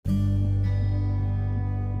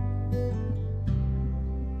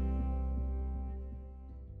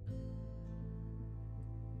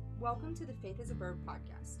Welcome to the Faith is a Verb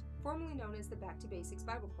podcast, formerly known as the Back to Basics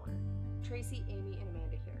Bible Corner. Tracy, Amy, and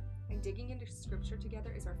Amanda here, and digging into scripture together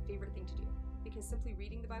is our favorite thing to do, because simply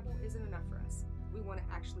reading the Bible isn't enough for us. We want to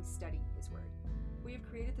actually study His Word. We have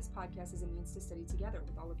created this podcast as a means to study together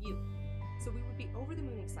with all of you, so we would be over the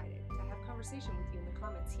moon excited to have conversation with you in the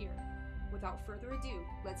comments here. Without further ado,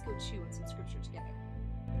 let's go chew on some scripture together.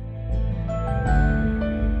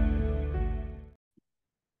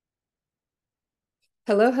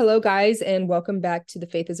 Hello, guys, and welcome back to the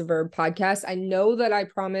Faith is a Verb podcast. I know that I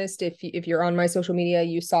promised, if you're on my social media,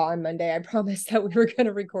 you saw on Monday, I promised that we were going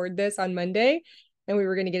to record this on Monday, and we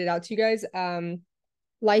were going to get it out to you guys.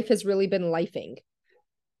 Life has really been lifing.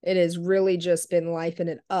 It has really just been lifing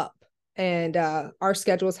it up, and our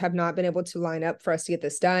schedules have not been able to line up for us to get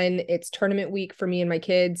this done. It's tournament week for me and my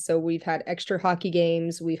kids, so we've had extra hockey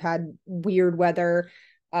games. We've had weird weather.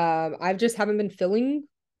 I just haven't been feeling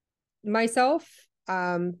myself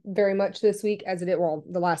very much this week as it did, well,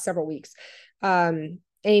 the last several weeks.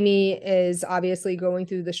 Amy is obviously going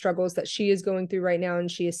through the struggles that she is going through right now, and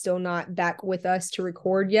she is still not back with us to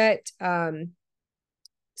record yet.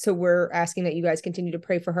 So we're asking that you guys continue to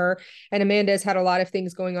pray for her. And Amanda has had a lot of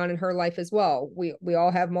things going on in her life as well. We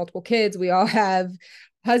all have multiple kids. We all have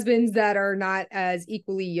husbands that are not as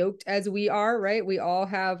equally yoked as we are, right? We all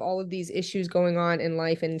have all of these issues going on in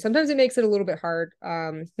life, and sometimes it makes it a little bit hard,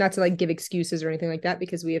 not to like give excuses or anything like that,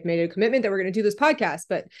 because we have made a commitment that we're going to do this podcast,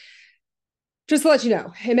 but just to let you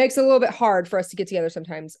know, it makes it a little bit hard for us to get together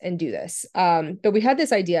sometimes and do this. But we had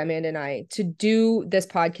this idea, Amanda and I, to do this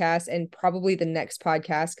podcast and probably the next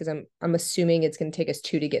podcast, because I'm assuming it's going to take us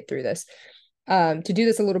 2 to get through this. To do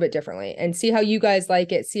this a little bit differently and see how you guys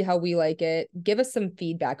like it, see how we like it. Give us some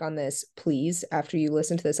feedback on this, please, after you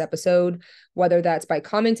listen to this episode, whether that's by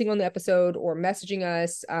commenting on the episode or messaging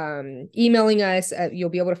us, emailing us. You'll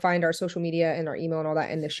be able to find our social media and our email and all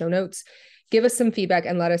that in the show notes. Give us some feedback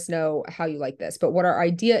and let us know how you like this. But what our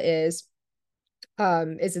idea is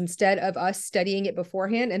instead of us studying it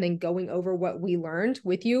beforehand and then going over what we learned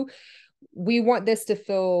with you, we want this to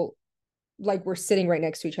feel like we're sitting right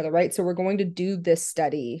next to each other, right? So we're going to do this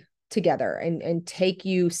study together and take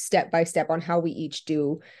you step by step on how we each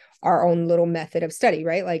do our own little method of study,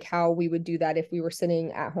 right? Like how we would do that if we were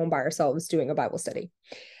sitting at home by ourselves doing a Bible study.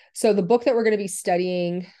 So the book that we're going to be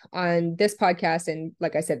studying on this podcast, and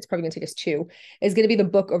like I said, it's probably going to take us 2, is going to be the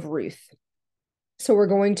book of Ruth. So we're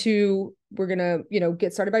going to,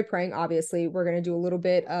 get started by praying. Obviously, we're going to do a little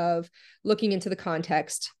bit of looking into the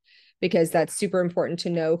context, because that's super important to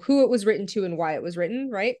know who it was written to and why it was written,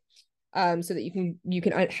 right? So that you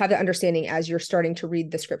can have the understanding as you're starting to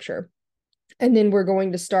read the scripture. And then we're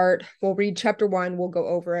going to start, we'll read chapter 1, we'll go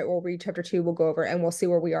over it. We'll read chapter 2, we'll go over it, and we'll see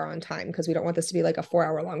where we are on time, because we don't want this to be like a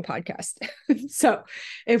 4-hour long podcast. So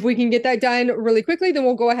if we can get that done really quickly, then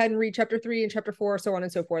we'll go ahead and read chapter 3 and chapter 4, so on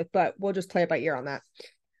and so forth, but we'll just play it by ear on that.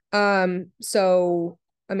 So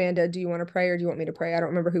Amanda, do you want to pray or do you want me to pray? I don't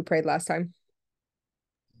remember who prayed last time.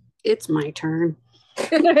 It's my turn.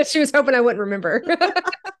 She was hoping I wouldn't remember.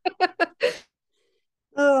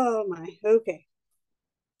 Oh my, okay.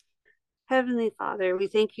 Heavenly Father, we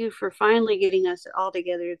thank you for finally getting us all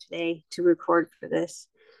together today to record for this.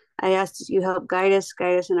 I ask that you help guide us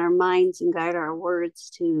in our minds and guide our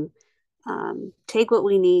words to take what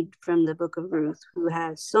we need from the book of Ruth, who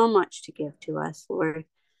has so much to give to us, Lord.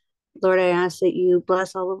 Lord, I ask that you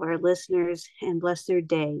bless all of our listeners and bless their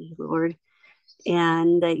day, Lord,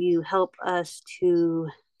 and that you help us to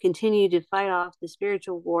continue to fight off the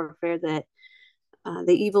spiritual warfare that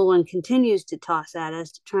the evil one continues to toss at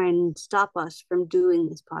us to try and stop us from doing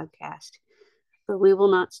this podcast. But we will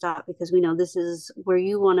not stop, because we know this is where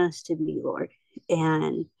you want us to be, Lord.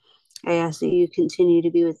 And I ask that you continue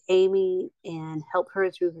to be with Amy and help her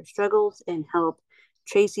through her struggles, and help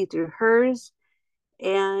Tracy through hers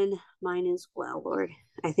and mine as well, Lord.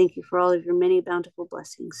 I thank you for all of your many bountiful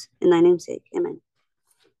blessings. In thy name's sake, amen.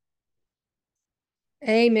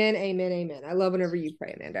 Amen, amen, amen. I love whenever you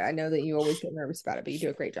pray, Amanda. I know that you always get nervous about it, but you do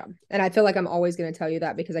a great job. And I feel like I'm always going to tell you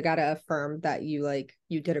that, because I got to affirm that you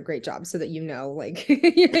did a great job, so that you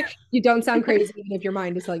don't sound crazy, even if your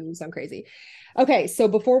mind is telling you sound crazy. Okay, so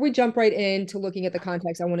before we jump right into looking at the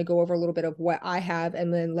context, I want to go over a little bit of what I have,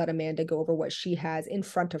 and then let Amanda go over what she has in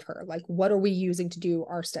front of her. Like, what are we using to do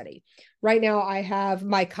our study? Right now, I have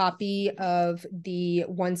my copy of the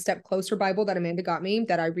One Step Closer Bible that Amanda got me,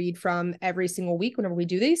 that I read from every single week whenever we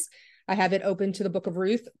do these. I have it open to the book of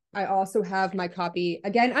Ruth. I also have my copy.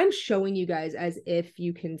 Again, I'm showing you guys as if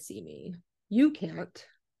you can see me. You can't.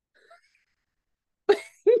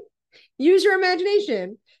 Use your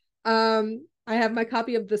imagination. I have my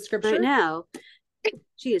copy of the scripture. Right now.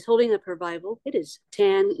 She is holding up her Bible. It is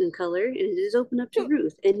tan in color and it is open up to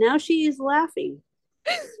Ruth. And now she is laughing.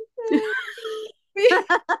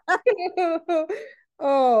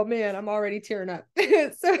 Oh man, I'm already tearing up.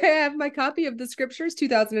 So I have my copy of the scriptures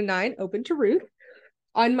 2009 open to Ruth.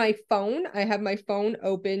 On my phone, I have my phone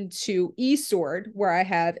open to eSword, where I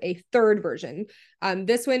have a third version.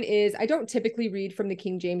 This one is, I don't typically read from the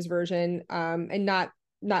King James Version, and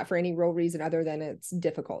not for any real reason other than it's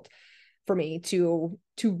difficult for me to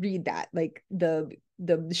read that. Like the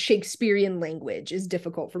Shakespearean language is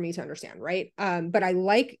difficult for me to understand, right? But I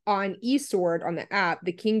like on eSword on the app,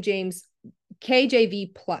 the King James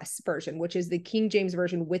KJV plus version, which is the King James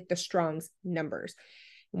Version with the Strong's numbers.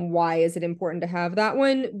 Why is it important to have that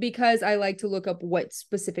one? Because I like to look up what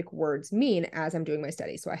specific words mean as I'm doing my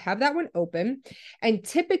study. So I have that one open. And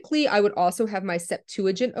typically I would also have my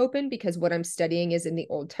Septuagint open because what I'm studying is in the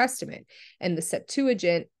Old Testament. And the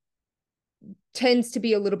Septuagint tends to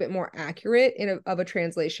be a little bit more accurate of a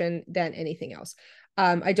translation than anything else.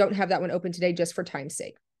 I don't have that one open today just for time's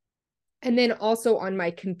sake. And then also on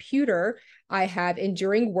my computer, I have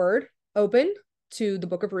Enduring Word open to the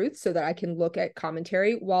book of Ruth so that I can look at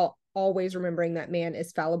commentary while always remembering that man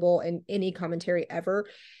is fallible and any commentary ever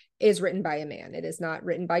is written by a man. It is not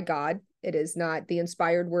written by God. It is not the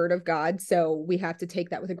inspired word of God. So we have to take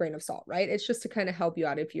that with a grain of salt, right? It's just to kind of help you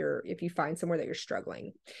out if you find somewhere that you're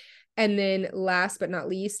struggling. And then last but not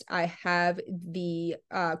least, I have the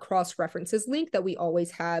cross references link that we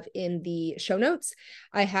always have in the show notes.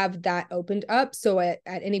 I have that opened up. So at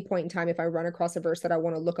any point in time, if I run across a verse that I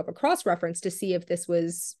want to look up a cross reference to see if this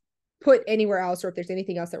was put anywhere else or if there's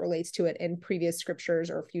anything else that relates to it in previous scriptures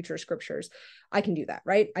or future scriptures, I can do that,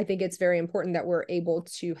 right? I think it's very important that we're able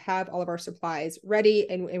to have all of our supplies ready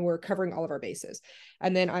and we're covering all of our bases.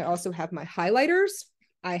 And then I also have my highlighters.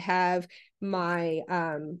 I have my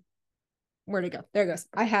where'd it go? There it goes.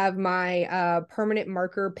 I have my permanent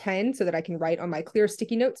marker pen so that I can write on my clear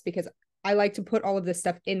sticky notes because I like to put all of this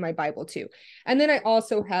stuff in my Bible too. And then I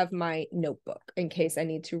also have my notebook in case I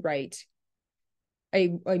need to write a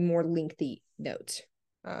more lengthy note.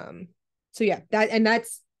 So yeah,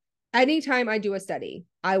 that's anytime I do a study,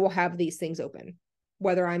 I will have these things open.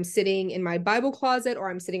 Whether I'm sitting in my Bible closet or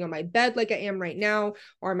I'm sitting on my bed like I am right now,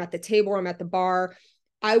 or I'm at the table or I'm at the bar,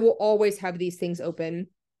 I will always have these things open.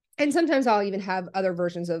 And sometimes I'll even have other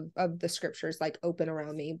versions of the scriptures like open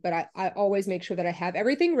around me, but I always make sure that I have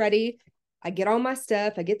everything ready. I get all my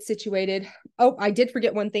stuff, I get situated. Oh, I did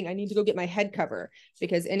forget one thing. I need to go get my head cover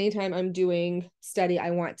because anytime I'm doing study,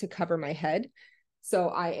 I want to cover my head. So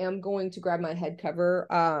I am going to grab my head cover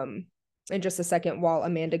in just a second while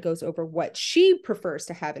Amanda goes over what she prefers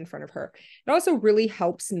to have in front of her. It also really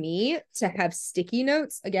helps me to have sticky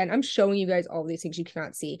notes. Again, I'm showing you guys all these things you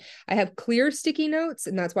cannot see. I have clear sticky notes,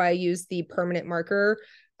 and that's why I use the permanent marker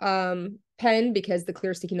pen because the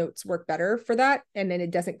clear sticky notes work better for that. And then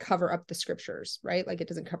it doesn't cover up the scriptures, right? Like it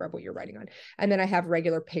doesn't cover up what you're writing on. And then I have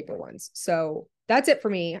regular paper ones. So that's it for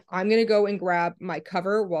me. I'm going to go and grab my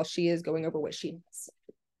cover while she is going over what she has.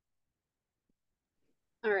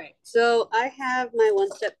 All right. So I have my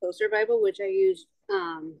One Step Poster Bible, which I use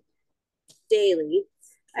daily.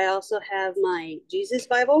 I also have my Jesus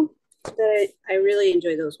Bible that I really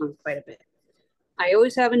enjoy those ones quite a bit. I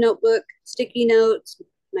always have a notebook, sticky notes,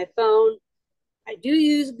 my phone. I do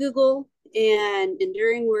use Google and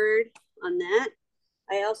Enduring Word on that.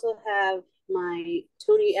 I also have my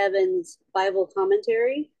Tony Evans Bible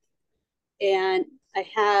commentary. And I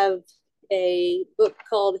have a book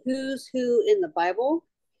called Who's Who in the Bible.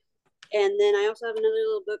 And then I also have another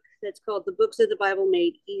little book that's called The Books of the Bible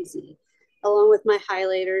Made Easy, along with my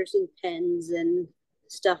highlighters and pens and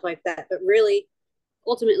stuff like that. But really,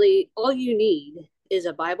 ultimately, all you need is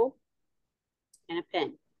a Bible and a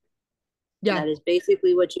pen. Yeah. That is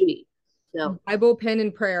basically what you need. So Bible, pen,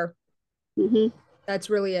 and prayer. Mm-hmm. That's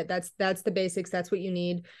really it. That's the basics. That's what you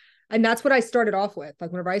need. And that's what I started off with.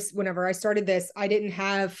 Like whenever I started this, I didn't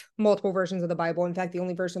have multiple versions of the Bible. In fact, the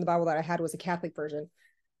only version of the Bible that I had was a Catholic version.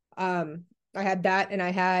 I had that and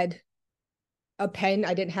I had a pen.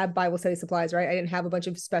 I didn't have Bible study supplies, right? I didn't have a bunch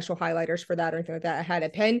of special highlighters for that or anything like that. I had a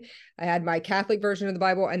pen, I had my Catholic version of the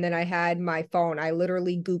Bible, and then I had my phone. I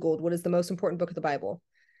literally Googled what is the most important book of the Bible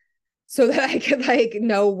so that I could like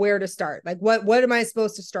know where to start. Like what am I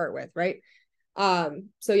supposed to start with, right?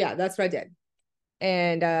 So yeah, that's what I did.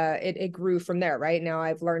 And it grew from there. Right now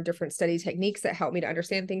I've learned different study techniques that help me to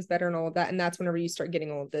understand things better and all of that. And that's whenever you start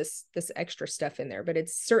getting all of this extra stuff in there, but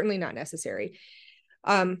it's certainly not necessary.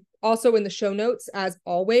 Also in the show notes, as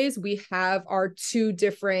always, we have our 2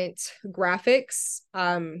 different graphics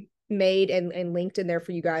made and linked in there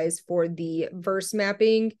for you guys for the verse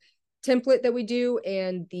mapping template that we do,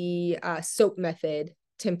 and the soap method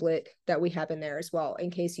template that we have in there as well,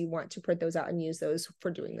 in case you want to print those out and use those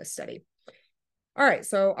for doing this study. All right,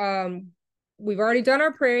 so we've already done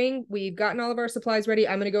our praying. We've gotten all of our supplies ready.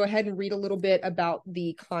 I'm going to go ahead and read a little bit about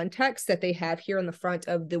the context that they have here on the front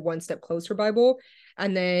of the One Step Closer Bible.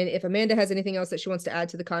 And then if Amanda has anything else that she wants to add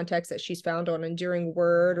to the context that she's found on Enduring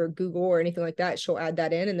Word or Google or anything like that, she'll add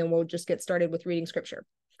that in, and then we'll just get started with reading scripture.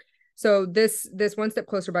 So this One Step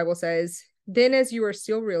Closer Bible says, then as you are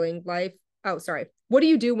still reeling, what do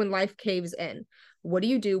you do when life caves in? What do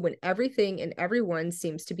you do when everything and everyone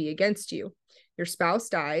seems to be against you? Your spouse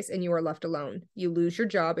dies and you are left alone. You lose your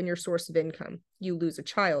job and your source of income. You lose a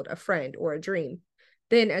child, a friend, or a dream.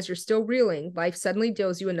 Then, as you're still reeling, life suddenly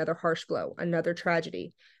deals you another harsh blow, another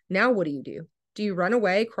tragedy. Now what do? Do you run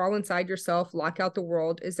away, crawl inside yourself, lock out the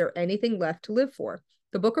world? Is there anything left to live for?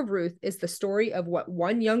 The book of Ruth is the story of what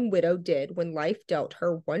one young widow did when life dealt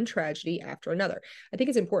her one tragedy after another. I think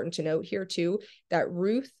it's important to note here, too, that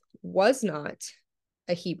Ruth was not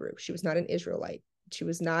a Hebrew. She was not an Israelite. She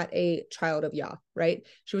was not a child of Yah, right?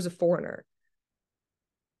 She was a foreigner.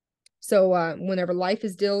 So whenever life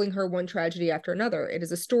is dealing her one tragedy after another, it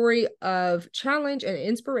is a story of challenge and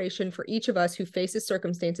inspiration for each of us who faces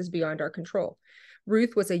circumstances beyond our control.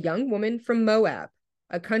 Ruth was a young woman from Moab,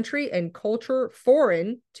 a country and culture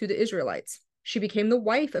foreign to the Israelites. She became the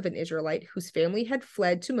wife of an Israelite whose family had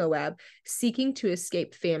fled to Moab, seeking to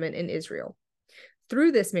escape famine in Israel.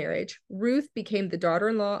 Through this marriage, Ruth became the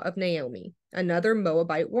daughter-in-law of Naomi, another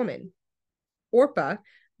Moabite woman. Orpah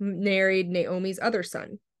married Naomi's other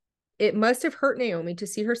son. It must have hurt Naomi to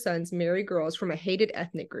see her sons marry girls from a hated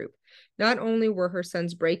ethnic group. Not only were her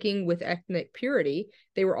sons breaking with ethnic purity,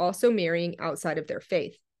 they were also marrying outside of their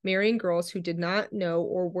faith, marrying girls who did not know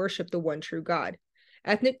or worship the one true God.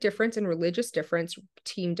 Ethnic difference and religious difference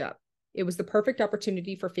teamed up. It was the perfect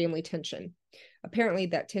opportunity for family tension. Apparently,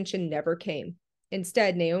 that tension never came.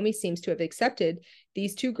 Instead, Naomi seems to have accepted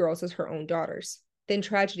these two girls as her own daughters. Then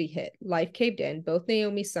tragedy hit. Life caved in. Both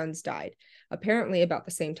Naomi's sons died, apparently about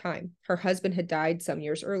the same time. Her husband had died some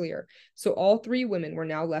years earlier, so all three women were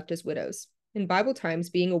now left as widows. In Bible times,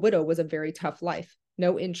 being a widow was a very tough life.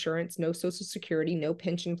 No insurance, no social security, no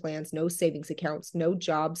pension plans, no savings accounts, no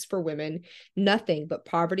jobs for women, nothing but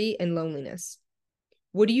poverty and loneliness.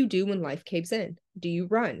 What do you do when life caves in? Do you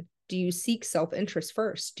run? Do you seek self-interest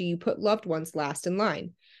first? Do you put loved ones last in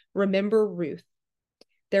line? Remember Ruth.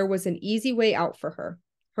 There was an easy way out for her.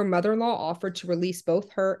 Her mother-in-law offered to release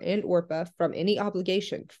both her and Orpah from any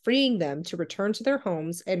obligation, freeing them to return to their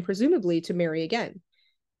homes and presumably to marry again.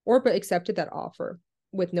 Orpah accepted that offer,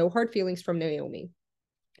 with no hard feelings from Naomi.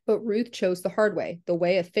 But Ruth chose the hard way, the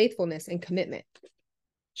way of faithfulness and commitment.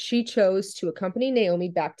 She chose to accompany Naomi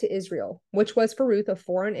back to Israel, which was for Ruth a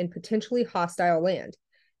foreign and potentially hostile land.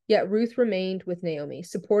 Yet Ruth remained with Naomi,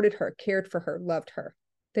 supported her, cared for her, loved her.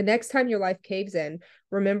 The next time your life caves in,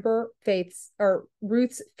 remember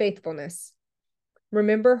Ruth's faithfulness.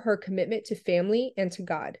 Remember her commitment to family and to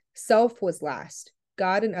God. Self was last.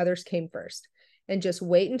 God and others came first. And just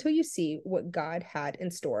wait until you see what God had in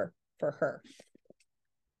store for her.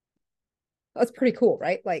 That's pretty cool,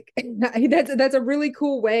 right? Like that's a really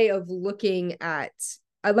cool way of looking at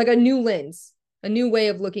like a new lens, a new way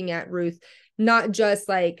of looking at Ruth, not just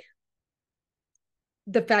like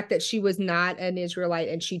the fact that she was not an Israelite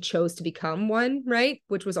and she chose to become one, right?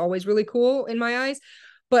 Which was always really cool in my eyes,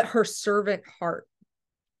 but her servant heart.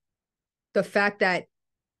 The fact that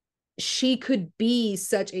she could be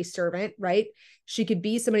such a servant, right? She could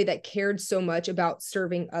be somebody that cared so much about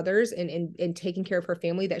serving others and taking care of her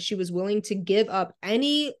family that she was willing to give up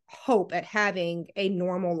any hope at having a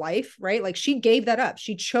normal life, right? Like she gave that up.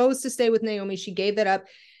 She chose to stay with Naomi. She gave that up.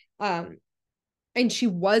 And she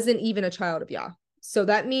wasn't even a child of Yah. So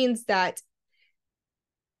that means that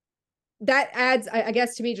adds, I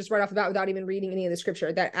guess, to me, just right off the bat, without even reading any of the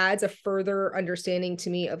scripture, that adds a further understanding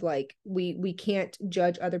to me of like, we can't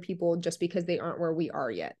judge other people just because they aren't where we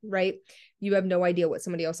are yet, right? You have no idea what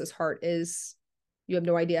somebody else's heart is. You have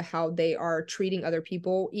no idea how they are treating other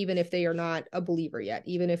people, even if they are not a believer yet,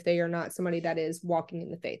 even if they are not somebody that is walking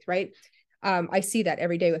in the faith, right? I see that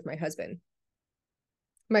every day with my husband.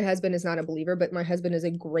 My husband is not a believer, but my husband is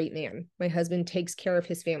a great man. My husband takes care of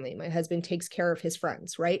his family. My husband takes care of his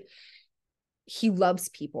friends, right? He loves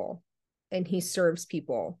people and he serves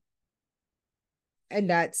people. And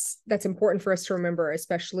that's important for us to remember,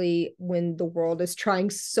 especially when the world is trying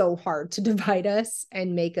so hard to divide us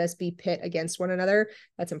and make us be pit against one another.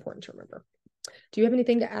 That's important to remember. Do you have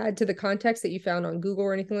anything to add to the context that you found on Google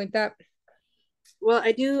or anything like that? Well,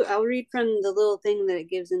 I do. I'll read from the little thing that it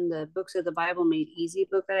gives in the Books of the Bible Made Easy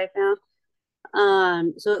book that I found.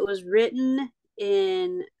 So it was written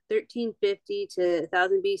in 1350 to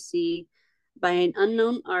 1000 BC by an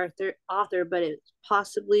unknown author, but it's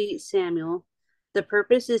possibly Samuel. The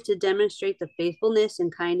purpose is to demonstrate the faithfulness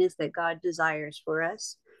and kindness that God desires for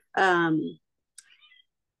us. Um,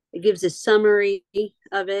 it gives a summary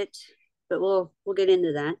of it, but we'll get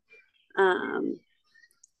into that. Um,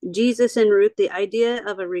 Jesus and Ruth, the idea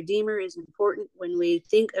of a redeemer is important when we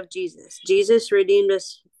think of Jesus. Jesus redeemed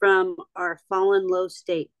us from our fallen low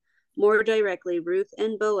state. More directly, Ruth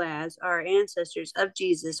and Boaz are ancestors of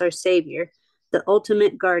Jesus, our Savior, the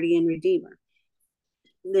ultimate guardian redeemer.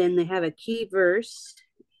 Then they have a key verse.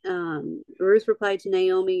 Ruth replied to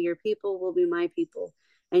Naomi, "Your people will be my people,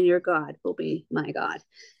 and your God will be my God."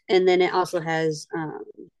 And then it also has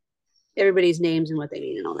everybody's names and what they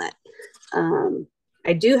mean and all that.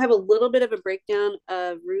 I do have a little bit of a breakdown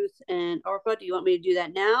of Ruth and Orpah. Do you want me to do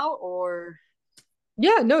that now or?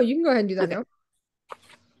 Yeah, no, you can go ahead and do that Okay. now.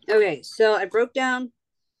 Okay, so I broke down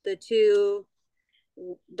the two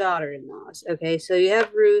daughter-in-laws. Okay, so you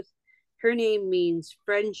have Ruth. Her name means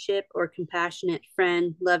friendship or compassionate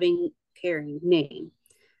friend, loving, caring name.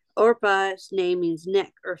 Orpah's name means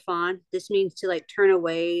neck or fawn. This means to like turn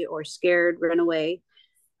away or scared, run away.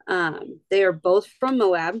 They are both from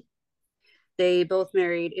Moab. They both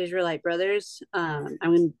married Israelite brothers. I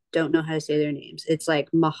don't know how to say their names. It's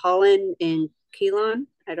like Mahalan and Kelon.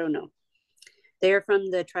 I don't know. They are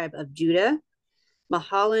from the tribe of Judah.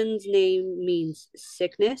 Mahalan's name means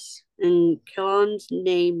sickness, and Kelon's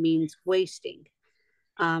name means wasting.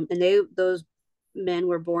 And those men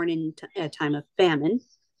were born in a time of famine.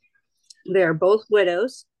 They are both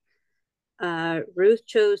widows. Ruth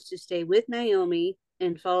chose to stay with Naomi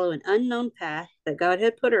and follow an unknown path that God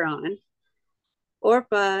had put her on.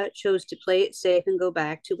 Orpah chose to play it safe and go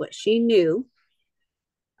back to what she knew.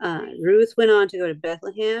 Ruth went on to go to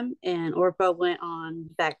Bethlehem, and Orpah went on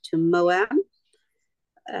back to Moab.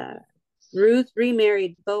 Ruth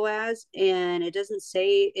remarried Boaz, and it doesn't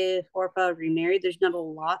say if Orpah remarried. There's not a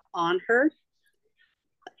lot on her.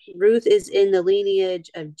 Ruth is in the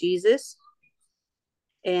lineage of Jesus,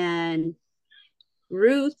 and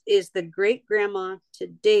Ruth is the great grandma to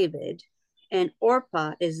David, and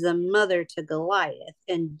Orpah is the mother to Goliath.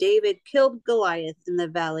 And David killed Goliath in the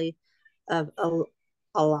valley of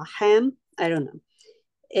Alaham. I don't know.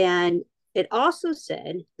 And it also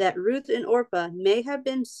said that Ruth and Orpah may have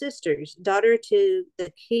been sisters, daughter to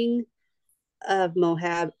the king of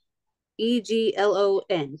Moab,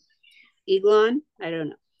 Eglon. Eglon? I don't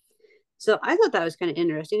know. So I thought that was kind of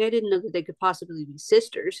interesting. I didn't know that they could possibly be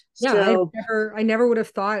sisters. Yeah, So I never would have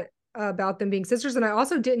thought about them being sisters. And I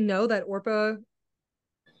also didn't know that Orpah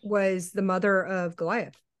was the mother of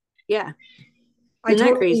Goliath. yeah. I Isn't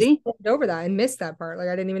that totally crazy? skipped over that and missed that part. Like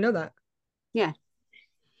I didn't even know that. Yeah.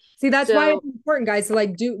 See, that's why So it's important, guys, to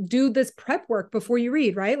like do this prep work before you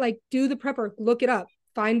read, right? Like do the prep work, look it up,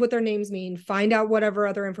 find what their names mean, find out whatever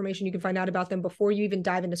other information you can find out about them before you even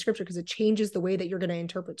dive into scripture, because it changes the way that you're going to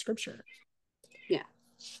interpret scripture. yeah.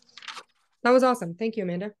 That was awesome. Thank you,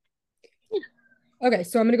 Amanda. Okay,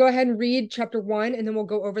 so I'm going to go ahead and read chapter 1, and then we'll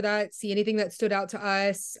go over that, see anything that stood out to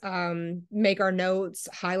us, make our notes,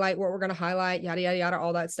 highlight what we're going to highlight, yada, yada, yada,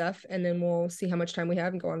 all that stuff. And then we'll see how much time we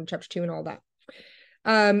have and go on to chapter 2 and all that.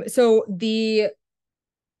 So the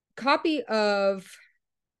copy of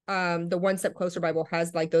the One Step Closer Bible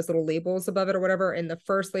has like those little labels above it or whatever. And the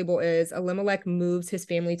first label is Elimelech moves his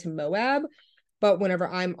family to Moab. But whenever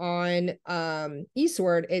I'm on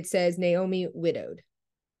Eastward, it says Naomi widowed.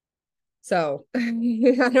 So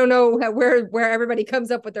I don't know where everybody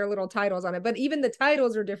comes up with their little titles on it, but even the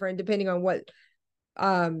titles are different depending on what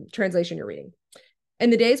translation you're reading.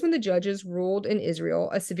 In the days when the judges ruled in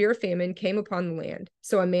Israel, a severe famine came upon the land.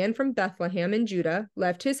 So a man from Bethlehem in Judah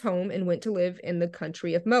left his home and went to live in the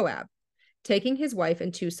country of Moab, taking his wife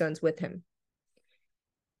and 2 sons with him.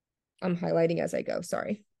 I'm highlighting as I go,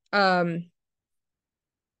 sorry.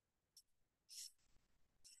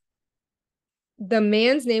 The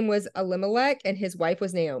man's name was Elimelech and his wife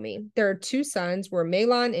was Naomi. Their 2 sons were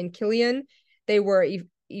Mahlon and Chilion. They were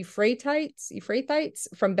Ephrathites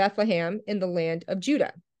from Bethlehem in the land of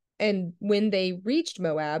Judah. And when they reached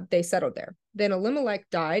Moab, they settled there. Then Elimelech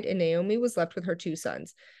died, and Naomi was left with her 2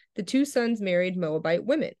 sons. The 2 sons married Moabite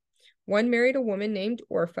women. One married a woman named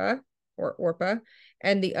Orpah,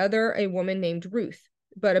 and the other a woman named Ruth.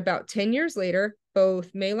 But about 10 years later,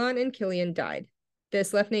 both Mahlon and Chilion died.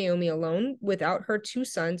 This left Naomi alone without her 2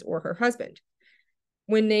 sons or her husband.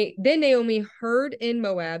 Then Naomi heard in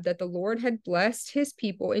Moab that the Lord had blessed his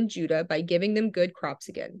people in Judah by giving them good crops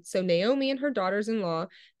again. So Naomi and her daughters-in-law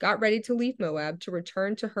got ready to leave Moab to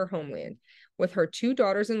return to her homeland. With her two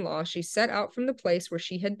daughters-in-law, she set out from the place where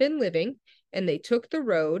she had been living, and they took the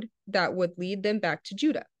road that would lead them back to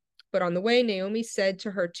Judah. But on the way, Naomi said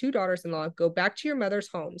to her two daughters-in-law, "Go back to your mother's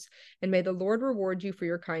homes, and may the Lord reward you for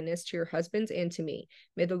your kindness to your husbands and to me.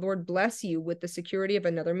 May the Lord bless you with the security of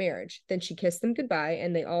another marriage." Then she kissed them goodbye,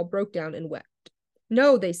 and they all broke down and wept.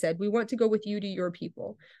 "No," they said, "we want to go with you to your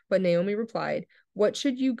people." But Naomi replied, "Why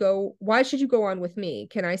should you go on with me?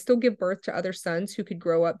 Can I still give birth to other sons who could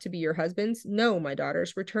grow up to be your husbands? No, my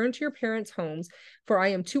daughters, return to your parents' homes, for I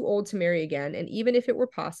am too old to marry again. And even if it were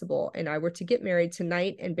possible, and I were to get married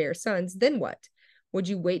tonight and bear sons, then what? Would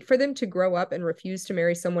you wait for them to grow up and refuse to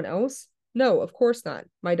marry someone else? No, of course not,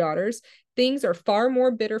 my daughters. Things are far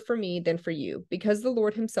more bitter for me than for you, because the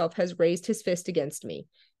Lord himself has raised his fist against me."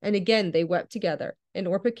 And again they wept together, and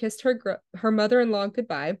Orpah kissed her mother-in-law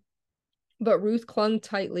goodbye, but Ruth clung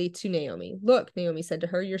tightly to Naomi. "Look," Naomi said to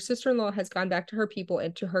her, "your sister-in-law has gone back to her people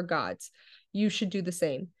and to her gods. You should do the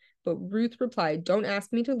same." But Ruth replied, "Don't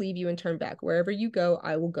ask me to leave you and turn back. Wherever you go,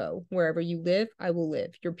 I will go. Wherever you live, I will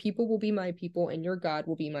live. Your people will be my people, and your God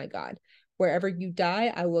will be my God. Wherever you die,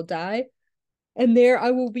 I will die, and there I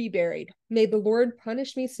will be buried. May the Lord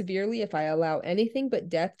punish me severely if I allow anything but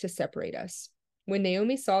death to separate us." When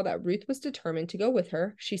Naomi saw that Ruth was determined to go with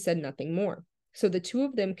her, she said nothing more. So the two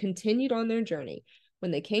of them continued on their journey.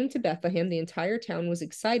 When they came to Bethlehem, the entire town was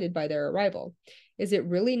excited by their arrival. "Is it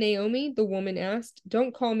really Naomi?" the woman asked.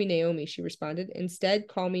 "Don't call me Naomi," she responded. "Instead,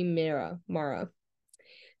 call me Mara."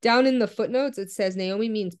 Down in the footnotes, it says Naomi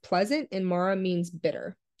means pleasant and Mara means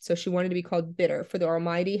bitter. So she wanted to be called bitter, for the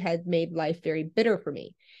Almighty had made life very bitter for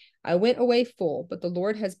me. "I went away full, but the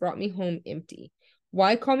Lord has brought me home empty.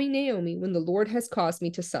 Why call me Naomi when the Lord has caused me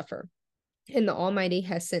to suffer, and the Almighty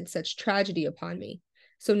has sent such tragedy upon me?"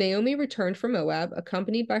 So Naomi returned from Moab,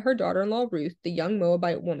 accompanied by her daughter-in-law Ruth, the young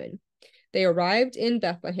Moabite woman. They arrived in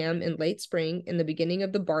Bethlehem in late spring, in the beginning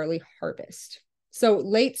of the barley harvest. So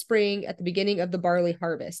late spring at the beginning of the barley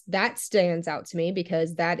harvest, that stands out to me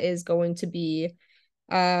because that is going to be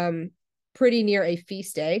pretty near a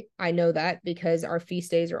feast day. I know that because our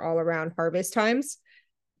feast days are all around harvest times.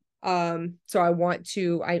 So I'm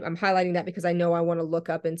highlighting that because I know I want to look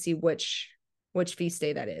up and see which feast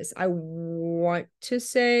day that is. I want to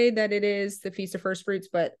say that it is the Feast of First Fruits,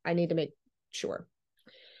 but I need to make sure.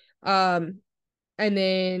 And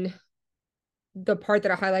then the part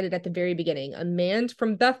that I highlighted at the very beginning, a man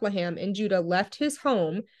from Bethlehem in Judah left his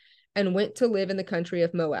home and went to live in the country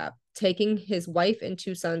of Moab, taking his wife and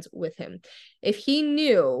two sons with him. If he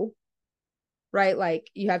knew, right, like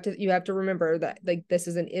you have to remember that like this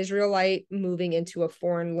is an Israelite moving into a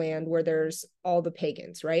foreign land where there's all the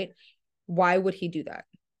pagans, right? Why would he do that?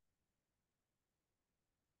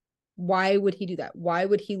 Why would he do that? Why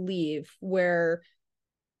would he leave where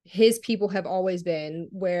his people have always been,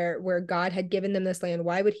 where God had given them this land?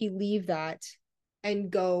 Why would he leave that and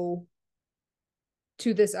go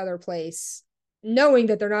to this other place, knowing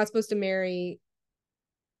that they're not supposed to marry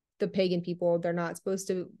the pagan people? They're not supposed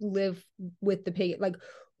to live with the pagan. Like,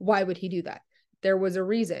 why would he do that? There was a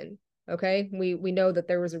reason. Okay. We know that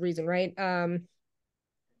there was a reason, right?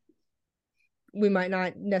 We might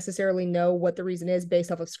not necessarily know what the reason is based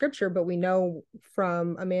off of scripture, but we know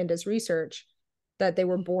from Amanda's research that they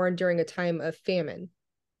were born during a time of famine.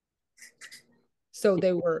 So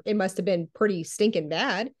it must have been pretty stinking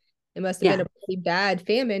bad. It must have been a pretty bad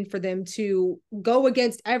famine for them to go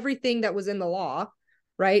against everything that was in the law,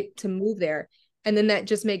 right? To move there. And then that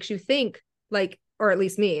just makes you think, like, or at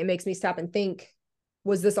least me, it makes me stop and think,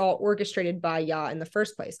 was this all orchestrated by Yah in the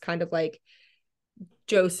first place? Kind of like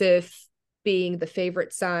Joseph being the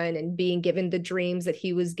favorite son and being given the dreams that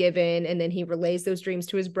he was given, and then he relays those dreams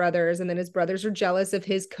to his brothers, and then his brothers are jealous of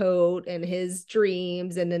his coat and his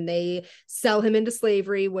dreams, and then they sell him into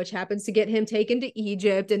slavery, which happens to get him taken to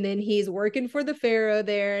Egypt, and then he's working for the Pharaoh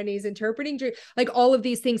there, and he's interpreting dreams. Like, all of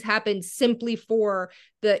these things happen simply for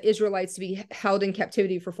the Israelites to be held in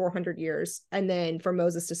captivity for 400 years, and then for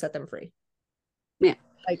Moses to set them free. Yeah.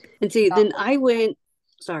 Like, and see, then I went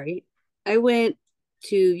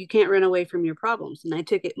to you can't run away from your problems, and I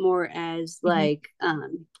took it more as like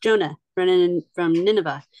Jonah running from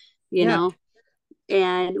Nineveh, you know.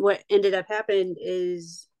 And what ended up happening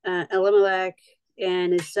is Elimelech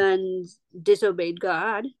and his sons disobeyed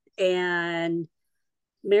God and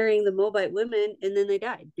marrying the Moabite women, and then they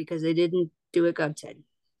died because they didn't do what God said.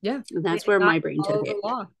 Yeah. And that's where my brain took it.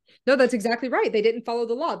 Law. No, that's exactly right. They didn't follow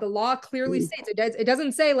the law. The law clearly states it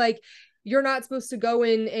doesn't say like you're not supposed to go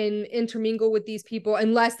in and intermingle with these people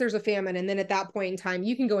unless there's a famine. And then at that point in time,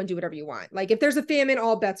 you can go and do whatever you want. Like if there's a famine,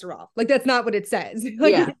 all bets are off. Like that's not what it says.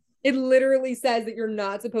 Like Yeah. it literally says that you're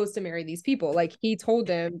not supposed to marry these people. Like he told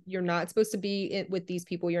them, you're not supposed to be with these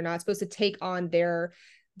people. You're not supposed to take on their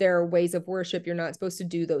ways of worship. You're not supposed to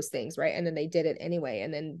do those things, right? And then they did it anyway.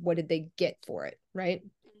 And then what did they get for it, right?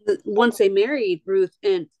 Once they married Ruth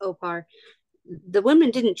and Opar, the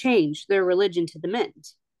women didn't change their religion to the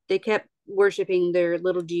men's. They kept worshiping their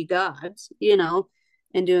little g gods,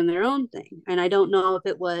 and doing their own thing. And I don't know if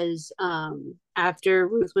it was after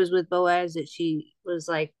Ruth was with Boaz that she was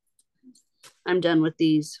like, I'm done with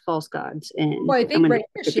these false gods, and well, I I'm think going right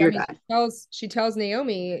to here, worship your God. she tells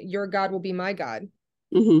Naomi, your God will be my God.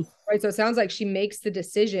 Mm-hmm. Right. So it sounds like she makes the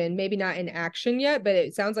decision, maybe not in action yet, but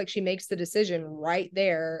it sounds like she makes the decision right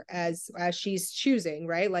there as she's choosing,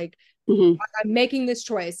 right? Like Mm-hmm. I'm making this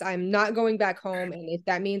choice. I'm not going back home. And if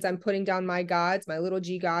that means I'm putting down my gods, my little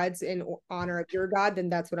g gods in honor of your God, then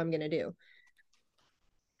that's what I'm going to do.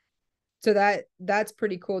 So that's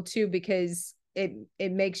pretty cool too, because it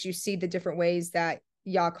makes you see the different ways that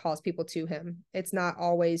Yah calls people to him. It's not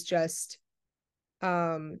always just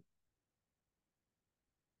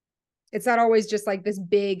it's not always just like this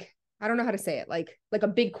big, I don't know how to say it, like a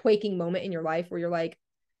big quaking moment in your life where you're like,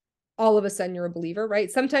 all of a sudden you're a believer, right?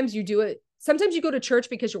 Sometimes you do it. Sometimes you go to church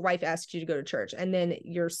because your wife asks you to go to church, and then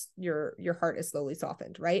your heart is slowly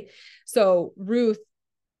softened, right? So Ruth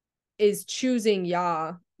is choosing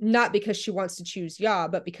Yah, not because she wants to choose Yah,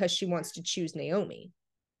 but because she wants to choose Naomi.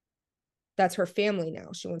 That's her family now.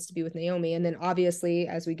 She wants to be with Naomi. And then obviously,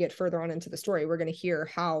 as we get further on into the story, we're going to hear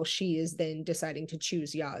how she is then deciding to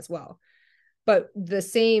choose Yah as well. But the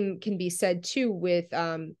same can be said too with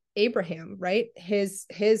Abraham, right? His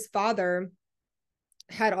father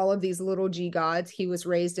had all of these little g gods. He was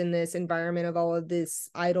raised in this environment of all of this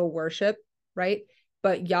idol worship, right?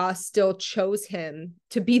 But Yah still chose him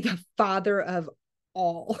to be the father of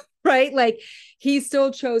all, right? Like he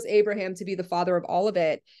still chose Abraham to be the father of all of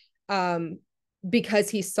it, because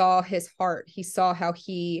he saw his heart. He saw how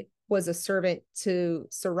he was a servant to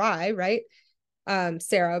Sarai, right?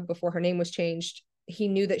 Sarah, before her name was changed. He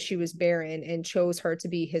knew that she was barren and chose her to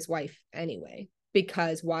be his wife anyway.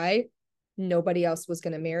 Because why? Nobody else was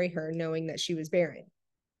going to marry her knowing that she was barren.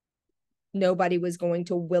 Nobody was going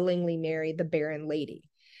to willingly marry the barren lady.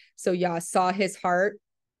 So Yah saw his heart,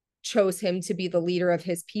 chose him to be the leader of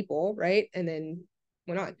his people, right? And then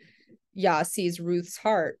went on. Yah sees Ruth's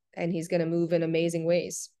heart, and he's going to move in amazing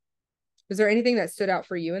ways. Was there anything that stood out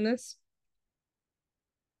for you in this?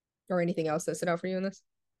 Or anything else that stood out for you in this?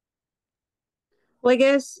 Well, I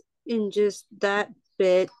guess in just that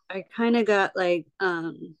bit, I kind of got like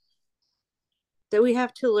that we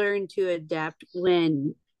have to learn to adapt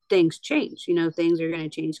when things change. Things are going to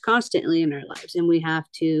change constantly in our lives, and we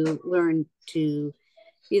have to learn to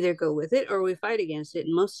either go with it or we fight against it.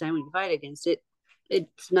 And most of the time, when you fight against it,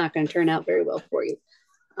 it's not going to turn out very well for you.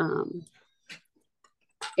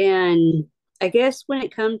 And I guess when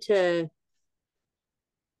it comes to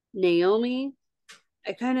Naomi,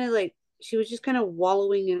 I kind of like, she was just kind of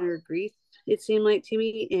wallowing in her grief, it seemed like to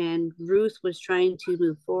me. And Ruth was trying to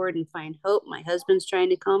move forward and find hope. My husband's trying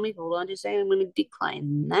to call me. Hold on just a second. I'm going to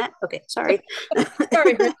decline that. Okay. Sorry.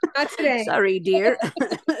 Sorry, not today. Sorry, dear.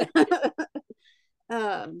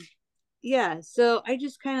 Yeah. So I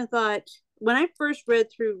just kind of thought when I first read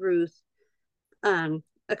through Ruth,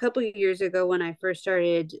 a couple of years ago, when I first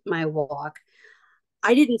started my walk,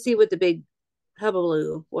 I didn't see what the big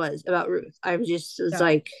hullabaloo was about Ruth. I was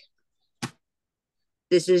like,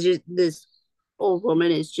 this old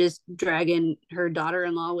woman is just dragging her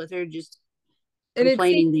daughter-in-law with her, just and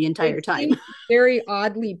complaining the entire time. Very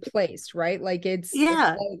oddly placed, right? Like it's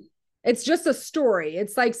just a story.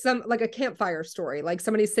 It's like like a campfire story. Like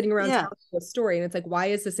somebody's sitting around telling a story, and it's like, why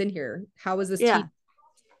is this in here? How is this? Yeah.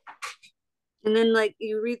 And then like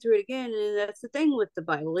you read through it again, and that's the thing with the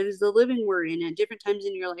Bible. It is the living word, and at different times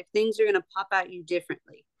in your life, things are going to pop at you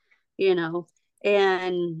differently,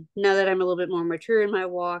 And now that I'm a little bit more mature in my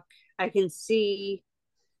walk, I can see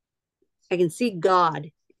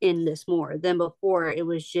God in this more than before. It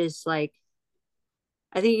was just like,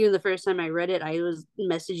 I think even the first time I read it, I was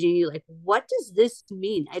messaging you like, what does this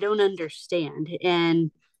mean? I don't understand.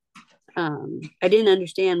 And I didn't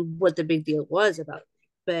understand what the big deal was about it,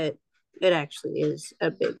 but it actually is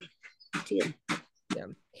a big deal.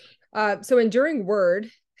 Yeah. So Enduring Word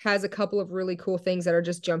has a couple of really cool things that are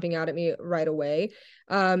just jumping out at me right away.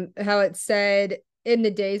 How it said, in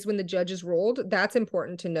the days when the judges ruled, that's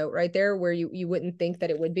important to note right there, where you wouldn't think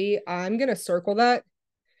that it would be. I'm going to circle that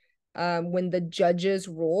when the judges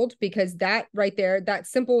ruled, because that right there, that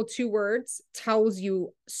simple 2 words tells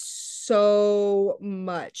you so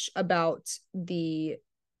much about the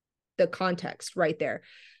context right there.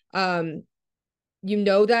 You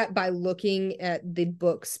know that by looking at the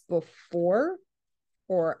books before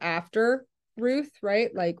or after Ruth,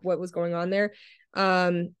 right? Like what was going on there.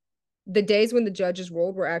 The days when the judges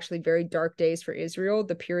ruled were actually very dark days for Israel.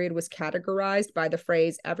 The period was categorized by the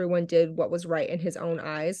phrase, everyone did what was right in his own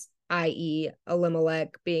eyes, i.e.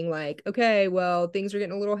 Elimelech being like, okay, well, things are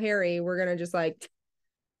getting a little hairy. We're going to just like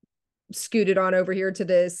scoot it on over here to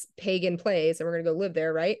this pagan place and we're going to go live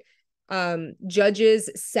there, right? Judges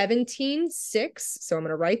 17:6. So I'm going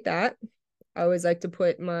to write that. I always like to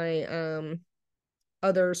put my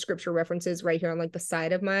other scripture references right here on like the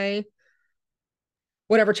side of my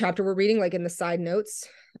whatever chapter we're reading, like in the side notes.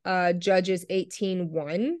 Judges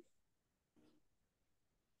 18:1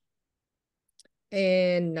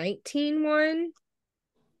 and 19:1,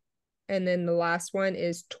 and then the last one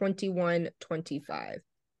is 21:25.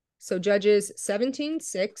 So Judges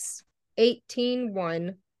 17:6,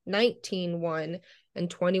 18:1, 19:1, and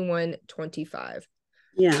 21:25.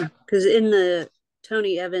 Yeah, because in the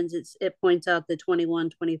Tony Evans, it points out the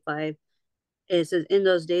 21:25. It says, in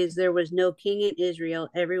those days there was no king in Israel.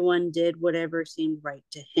 Everyone did whatever seemed right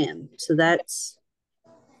to him. So that's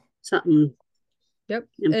something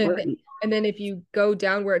important. And then if you go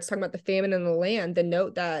down where it's talking about the famine in the land, the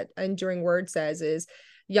note that Enduring Word says is,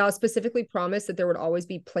 Yah specifically promised that there would always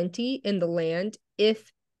be plenty in the land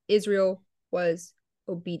if Israel was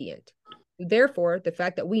obedient. Therefore, the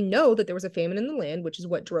fact that we know that there was a famine in the land, which is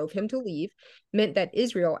what drove him to leave, meant that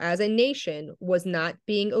Israel as a nation was not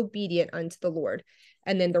being obedient unto the Lord.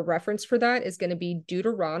 And then the reference for that is going to be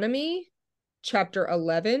Deuteronomy chapter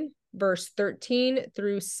 11, verse 13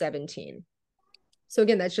 through 17. So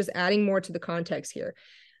again, that's just adding more to the context here.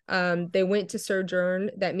 They went to sojourn.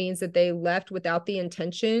 That means that they left without the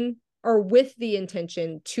intention or with the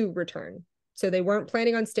intention to return. So they weren't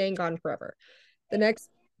planning on staying gone forever. The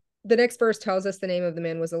next verse tells us the name of the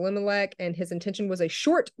man was Elimelech, and his intention was a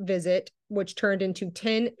short visit, which turned into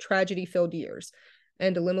 10 tragedy-filled years.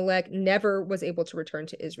 And Elimelech never was able to return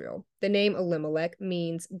to Israel. The name Elimelech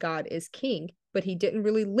means God is king, but he didn't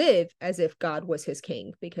really live as if God was his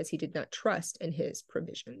king because he did not trust in his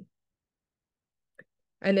provision.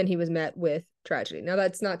 And then he was met with tragedy. Now,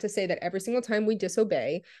 that's not to say that every single time we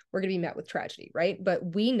disobey, we're going to be met with tragedy, right?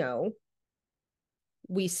 But we know,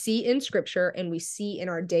 we see in scripture and we see in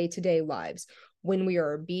our day-to-day lives, when we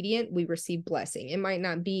are obedient, we receive blessing. It might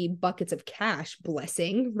not be buckets of cash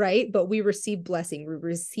blessing, right? But we receive blessing. We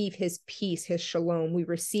receive his peace, his shalom. We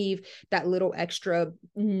receive that little extra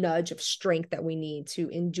nudge of strength that we need to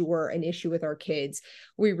endure an issue with our kids.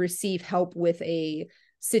 We receive help with a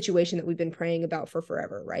situation that we've been praying about for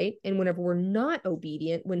forever, right? And whenever we're not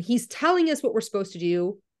obedient, when he's telling us what we're supposed to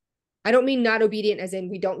do, I don't mean not obedient as in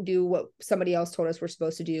we don't do what somebody else told us we're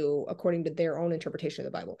supposed to do according to their own interpretation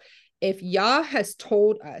of the Bible. If Yah has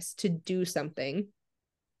told us to do something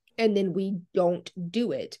and then we don't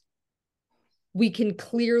do it, we can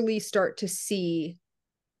clearly start to see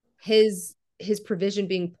his provision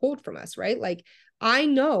being pulled from us, right? Like, I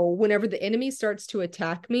know whenever the enemy starts to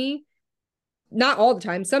attack me, not all the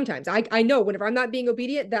time, sometimes I know whenever I'm not being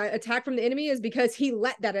obedient, that attack from the enemy is because he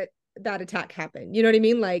let that attack happen. You know what I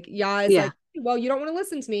mean? Like, Yah is like, well, you don't want to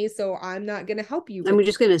listen to me, so I'm not going to help you. I'm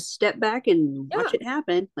just going to step back and watch it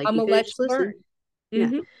happen. Like, I'm gonna let you listen.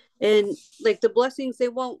 Mm-hmm. Yeah. And like the blessings, they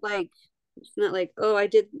won't like, it's not like, oh, I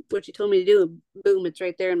did what you told me to do, and boom, it's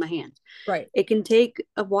right there in my hands. Right. It can take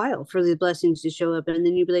a while for the blessings to show up, and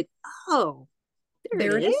then you'd be like, oh,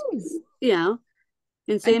 there it is. You know,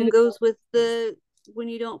 and same goes with when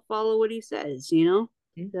you don't follow what he says, you know.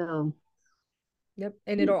 Mm-hmm. So yep.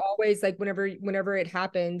 And it'll always, like, whenever it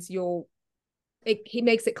happens, he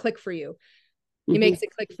makes it click for you. He makes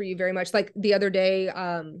it click for you very much. Like the other day,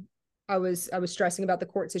 I was stressing about the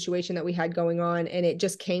court situation that we had going on, and it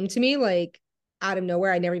just came to me like out of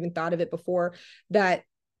nowhere. I never even thought of it before, that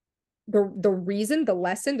the reason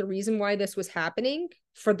why this was happening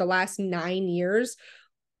for the last 9 years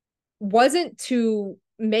wasn't to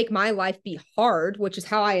make my life be hard, which is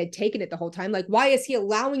how I had taken it the whole time. Like, why is he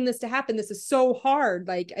allowing this to happen? This is so hard.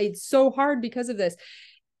 Like, it's so hard because of this.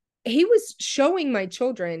 He was showing my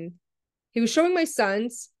children, he was showing my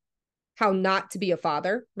sons how not to be a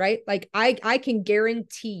father, right? Like, I can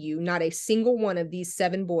guarantee you not a single one of these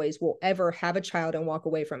 7 boys will ever have a child and walk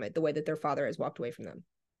away from it the way that their father has walked away from them.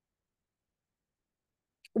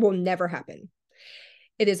 It will never happen.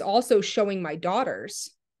 It is also showing my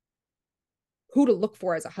daughters who to look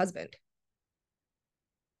for as a husband,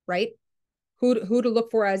 right? who to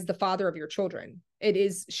look for as the father of your children. It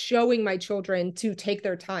is showing my children to take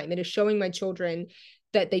their time. It is showing my children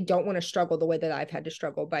that they don't want to struggle the way that I've had to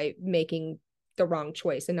struggle by making the wrong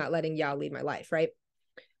choice and not letting Yah lead my life, right?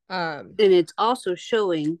 And it's also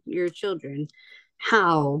showing your children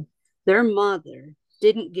how their mother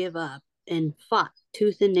didn't give up and fought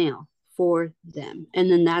tooth and nail for them.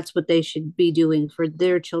 And then that's what they should be doing for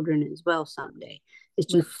their children as well someday, is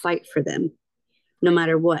to fight for them no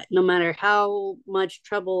matter what, no matter how much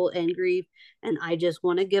trouble and grief. And I just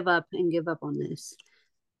want to give up on this.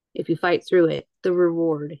 If you fight through it, the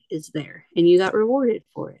reward is there, and you got rewarded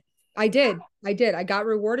for it. I did. I got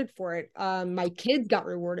rewarded for it. My kids got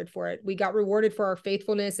rewarded for it. We got rewarded for our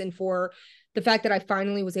faithfulness and for the fact that I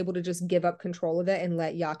finally was able to just give up control of it and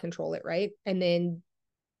let Yah control it, right? And then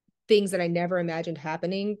things that I never imagined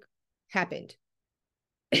happening happened.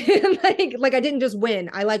 like I didn't just win,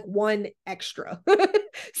 I like won extra.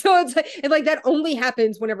 So it's like that only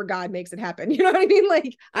happens whenever God makes it happen. You know what I mean?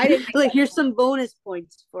 Like I didn't like here's some bonus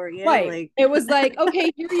points for you. Right. Like it was like,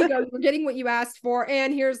 okay, here you go. You're getting what you asked for,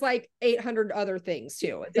 and here's like 800 other things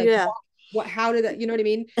too. It's like, yeah. How did that? You know what I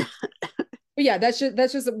mean? But yeah, that's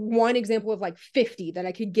just one example of like 50 that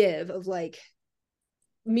I could give of like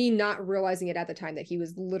me not realizing it at the time that he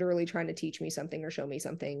was literally trying to teach me something or show me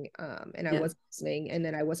something, and I wasn't listening, and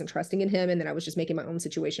then I wasn't trusting in him, and then I was just making my own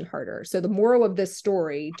situation harder. So the moral of this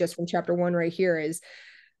story, just from chapter 1 right here, is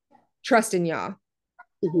trust in Yah.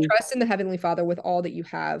 Trust in the Heavenly Father with all that you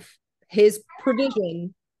have. His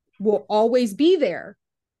provision will always be there,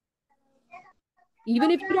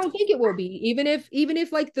 even if you don't think it will be, even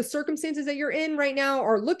if like the circumstances that you're in right now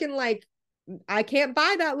are looking like I can't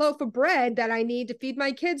buy that loaf of bread that I need to feed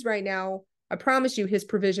my kids right now. I promise you his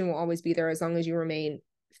provision will always be there as long as you remain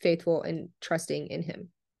faithful and trusting in him.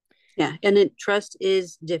 Yeah. And trust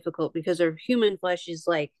is difficult because our human flesh is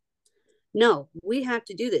like, no, we have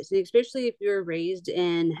to do this. And especially if you're raised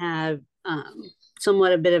and have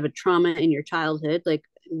somewhat a bit of a trauma in your childhood, like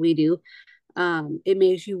we do, it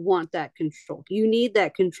makes you want that control. You need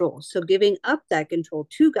that control. So giving up that control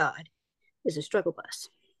to God is a struggle bus.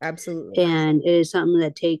 Absolutely. And it is something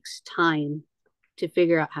that takes time to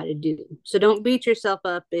figure out how to do. So don't beat yourself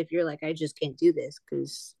up if you're like, I just can't do this,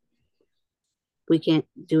 because we can't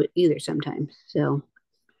do it either sometimes. So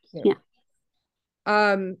yeah.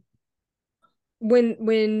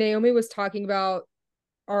 When Naomi was talking about,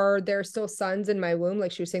 are there still sons in my womb?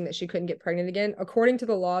 Like she was saying that she couldn't get pregnant again. According to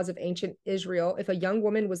the laws of ancient Israel, if a young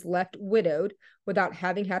woman was left widowed without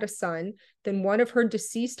having had a son, then one of her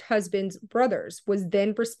deceased husband's brothers was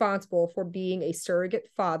then responsible for being a surrogate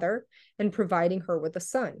father and providing her with a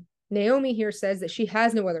son. Naomi here says that she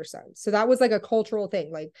has no other sons. So that was like a cultural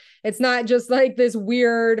thing. Like it's not just like this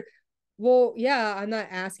weird, well, yeah, I'm not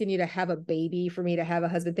asking you to have a baby for me to have a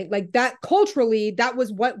husband thing. Like that culturally, that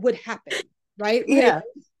was what would happen. Right? Yeah.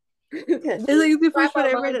 Like, yeah. And like the first one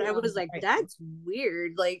I read it, I was like, that's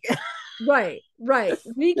weird. Like right.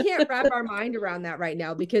 We can't wrap our mind around that right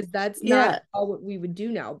now because that's not all what we would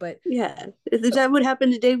do now. But yeah, if that would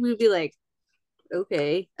happen today, we would be like,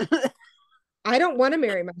 okay. I don't want to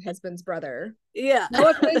marry my husband's brother. Yeah. No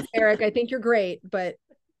offense, Eric. I think you're great, but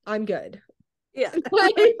I'm good. Yeah.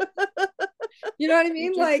 Like, you know what I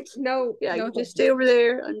mean? Like, no. Yeah, no, you just stay over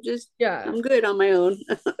there. I'm good on my own.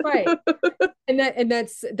 Right. And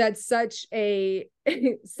that's such a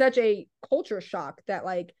such a culture shock that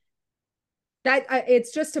like that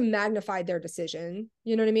it's just to magnify their decision.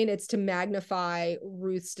 You know what I mean? It's to magnify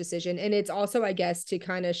Ruth's decision. And it's also, I guess, to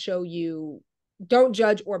kind of show you, don't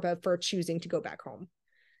judge Orpah for choosing to go back home.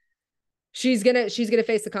 She's gonna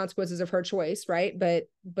face the consequences of her choice, right? But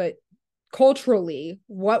culturally,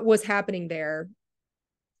 what was happening there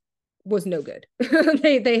was no good.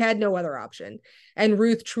 they had no other option. And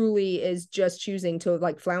Ruth truly is just choosing to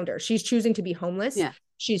like flounder. She's choosing to be homeless. Yeah.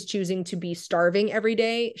 She's choosing to be starving every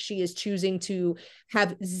day. She is choosing to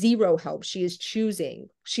have zero help. She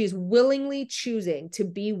is willingly choosing to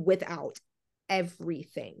be without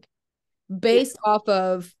everything based off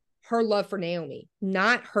of her love for Naomi,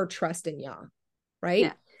 not her trust in Yah. Right?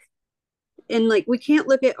 Yeah. And like we can't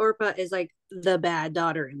look at Orpah as like the bad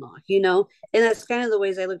daughter-in-law, and that's kind of the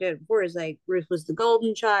ways I looked at it before, is like Ruth was the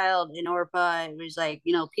golden child and Orpah was like,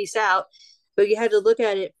 peace out. But you had to look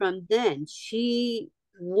at it from then. She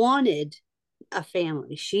wanted a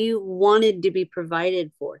family. She wanted to be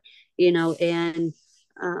provided for, and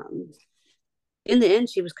in the end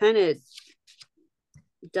she was kind of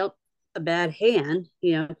dealt a bad hand,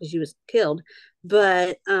 because she was killed.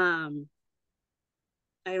 But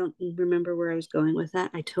I don't remember where I was going with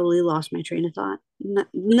that. I totally lost my train of thought.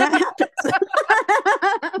 That happens.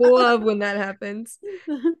 Love when that happens.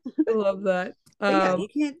 I love that. But yeah, you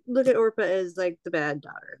can't look at Orpah as like the bad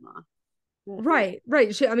daughter-in-law. Right.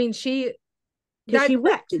 She, I mean, Because that she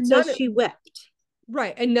wept. It none says she wept.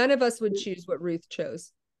 right, and none of us would choose what Ruth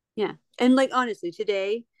chose. Yeah. And like honestly,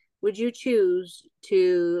 today, would you choose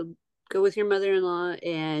to go with your mother-in-law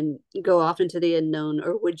and go off into the unknown,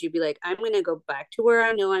 or would you be like, I'm gonna go back to where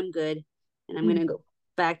I know I'm good, and I'm gonna go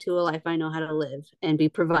back to a life I know how to live and be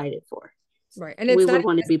provided for? Right. And We it's not would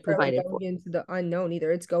want to be necessarily provided for. going into the unknown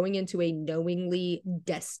either. It's going into a knowingly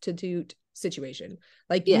destitute situation.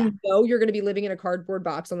 Like, Yeah. you're going to be living in a cardboard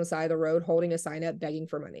box on the side of the road, holding a sign up, begging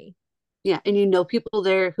for money. Yeah. And you know, people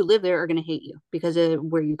there who live there are going to hate you because of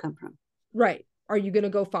where you come from. Right. Are you going to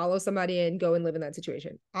go follow somebody and go and live in that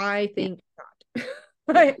situation? I Yeah. think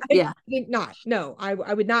not. Yeah. I think not. No, I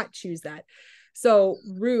would not choose that. So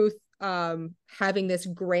Ruth, having this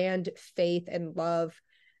grand faith and love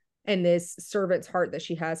and this servant's heart that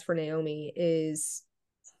she has for Naomi is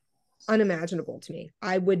unimaginable to me.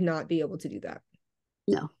 I would not be able to do that.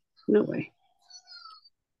 No, no way.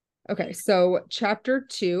 Okay, so chapter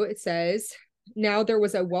 2, it says, now there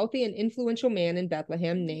was a wealthy and influential man in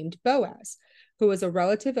Bethlehem named Boaz, who was a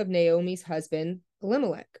relative of Naomi's husband,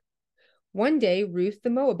 Elimelech. One day, Ruth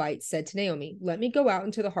the Moabite said to Naomi, let me go out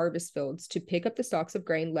into the harvest fields to pick up the stalks of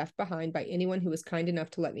grain left behind by anyone who was kind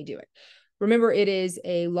enough to let me do it. Remember, it is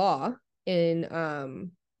a law in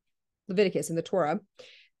Leviticus, in the Torah,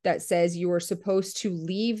 that says you are supposed to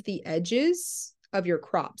leave the edges of your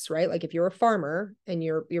crops, right? Like if you're a farmer and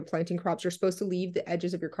you're planting crops, you're supposed to leave the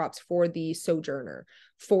edges of your crops for the sojourner,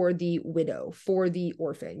 for the widow, for the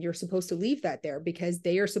orphan. You're supposed to leave that there because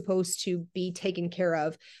they are supposed to be taken care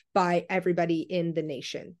of by everybody in the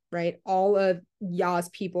nation, right? All of Yah's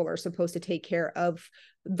people are supposed to take care of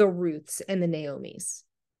the Ruths and the Naomis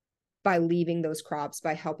by leaving those crops,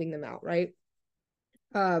 by helping them out, right?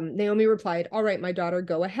 Naomi replied, all right, my daughter,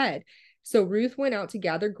 go ahead. So Ruth went out to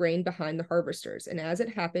gather grain behind the harvesters, and as it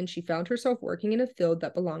happened, she found herself working in a field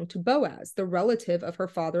that belonged to Boaz, the relative of her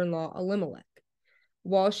father-in-law Elimelech.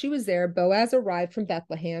 While she was there, Boaz arrived from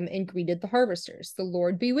Bethlehem and greeted the harvesters. The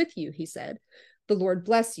Lord be with you, he said. The Lord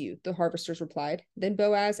bless you, the harvesters replied. Then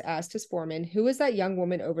Boaz asked his foreman, who is that young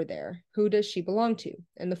woman over there? Who does she belong to?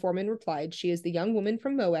 And the foreman replied, she is the young woman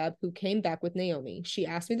from Moab who came back with Naomi. She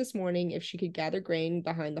asked me this morning if she could gather grain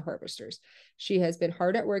behind the harvesters. She has been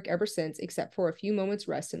hard at work ever since, except for a few moments'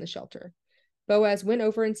 rest in the shelter. Boaz went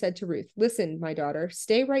over and said to Ruth, listen, my daughter,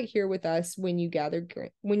 stay right here with us when you gather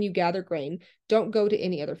grain. Don't go to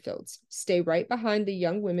any other fields. Stay right behind the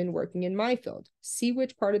young women working in my field. See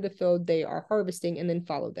which part of the field they are harvesting and then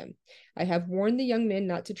follow them. I have warned the young men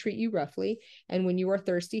not to treat you roughly, and when you are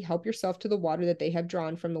thirsty, help yourself to the water that they have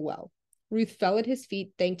drawn from the well. Ruth fell at his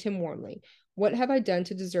feet, thanked him warmly. What have I done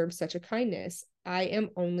to deserve such a kindness? I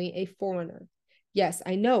am only a foreigner. Yes,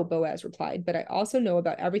 I know, Boaz replied, but I also know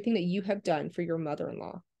about everything that you have done for your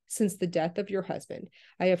mother-in-law since the death of your husband.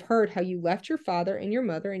 I have heard how you left your father and your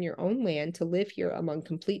mother in your own land to live here among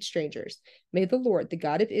complete strangers. May the Lord, the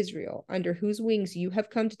God of Israel, under whose wings you have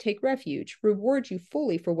come to take refuge, reward you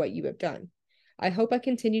fully for what you have done. I hope I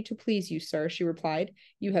continue to please you, sir, she replied.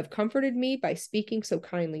 You have comforted me by speaking so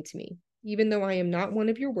kindly to me, even though I am not one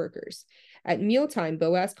of your workers. At mealtime,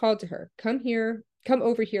 Boaz called to her, Come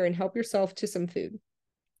over here and help yourself to some food.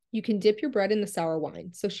 You can dip your bread in the sour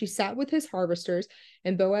wine. So she sat with his harvesters,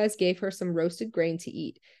 and Boaz gave her some roasted grain to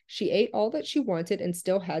eat. She ate all that she wanted and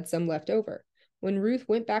still had some left over. When Ruth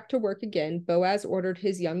went back to work again, Boaz ordered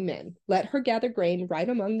his young men, let her gather grain right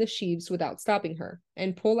among the sheaves without stopping her,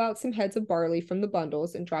 and pull out some heads of barley from the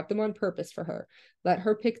bundles and drop them on purpose for her. Let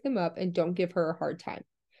her pick them up and don't give her a hard time.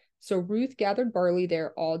 So Ruth gathered barley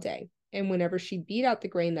there all day, and whenever she beat out the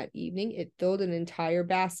grain that evening, it filled an entire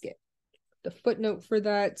basket. The footnote for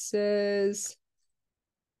that says,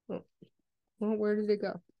 oh, well, where did it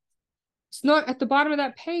go? It's not at the bottom of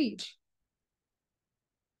that page.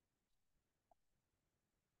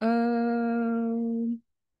 Well,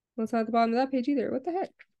 it's not at the bottom of that page either. What the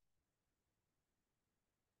heck?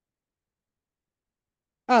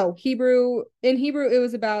 Oh, in Hebrew, it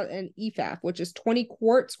was about an ephah, which is 20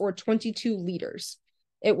 quarts or 22 liters.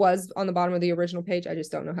 It was on the bottom of the original page. I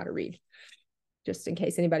just don't know how to read, just in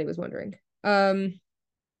case anybody was wondering.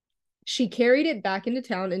 She carried it back into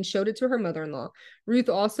town and showed it to her mother-in-law. Ruth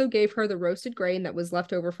also gave her the roasted grain that was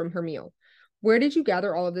left over from her meal. Where did you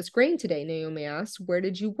gather all of this grain today? Naomi asked. Where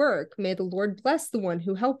did you work? May the Lord bless the one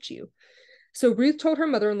who helped you. So Ruth told her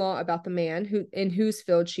mother-in-law about the man in whose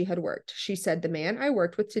field she had worked. She said, "The man I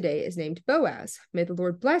worked with today is named Boaz. May the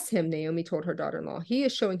Lord bless him," Naomi told her daughter-in-law. "He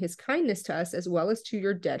is showing his kindness to us as well as to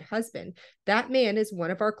your dead husband. That man is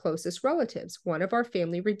one of our closest relatives, one of our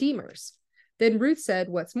family redeemers." Then Ruth said,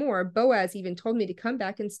 "What's more, Boaz even told me to come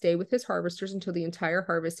back and stay with his harvesters until the entire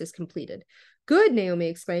harvest is completed." "Good," Naomi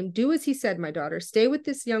exclaimed. "Do as he said, my daughter. Stay with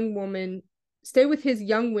his young women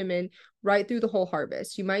right through the whole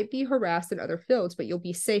harvest. You might be harassed in other fields, but you'll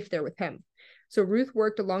be safe there with him." So Ruth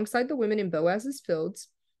worked alongside the women in Boaz's fields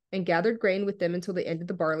and gathered grain with them until the end of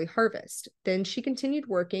the barley harvest. Then she continued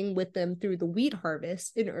working with them through the wheat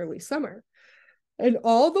harvest in early summer. And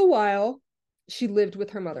all the while, she lived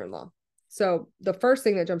with her mother-in-law. So the first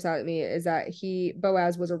thing that jumps out at me is that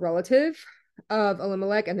Boaz was a relative of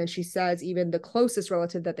Elimelech, and then she says even the closest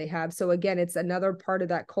relative that they have. So again, it's another part of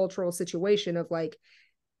that cultural situation of like,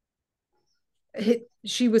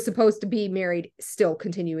 she was supposed to be married still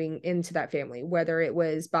continuing into that family, whether it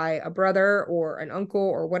was by a brother or an uncle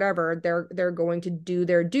or whatever. They're going to do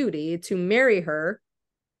their duty to marry her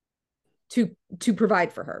to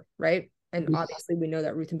provide for her, right? And obviously we know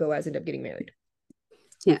that Ruth and Boaz end up getting married.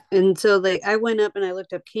 Yeah. And so like I went up and I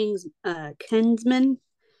looked up kinsman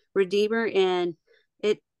redeemer, and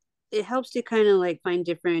it helps to kind of like find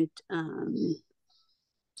different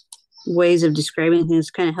ways of describing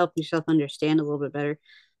things, kind of help yourself understand a little bit better.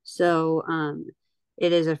 So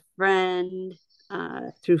it is a friend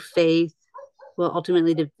through faith will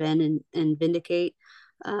ultimately defend and vindicate.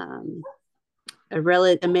 A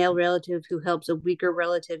male relative who helps a weaker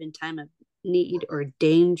relative in time of need or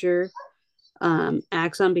danger.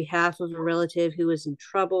 Acts on behalf of a relative who is in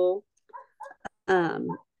trouble. And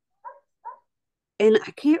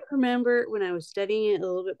I can't remember when I was studying it a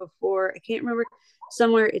little bit before, I can't remember,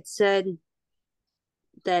 somewhere it said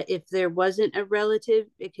that if there wasn't a relative,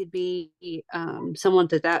 it could be someone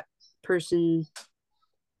that person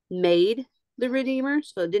made the redeemer.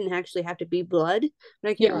 So it didn't actually have to be blood,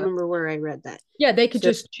 but I can't remember where I read that. Yeah, they could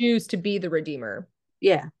just choose to be the redeemer.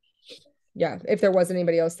 Yeah. Yeah, if there wasn't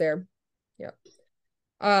anybody else there. Yeah.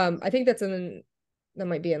 I think that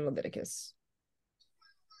might be in Leviticus.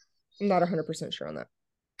 I'm not 100% sure on that.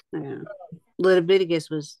 Yeah. Leviticus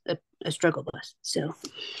was a struggle bus, so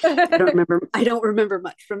I don't remember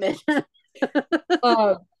much from it.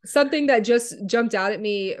 Something that just jumped out at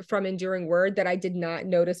me from Enduring Word that I did not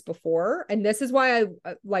notice before, and this is why I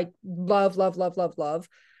like love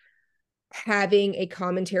having a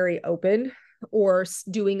commentary open or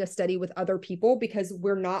doing a study with other people, because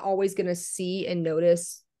we're not always going to see and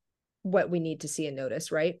notice what we need to see and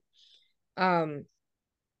notice, right?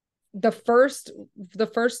 The first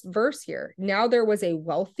verse here. Now there was a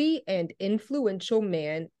wealthy and influential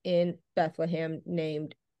man in Bethlehem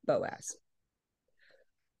named Boaz.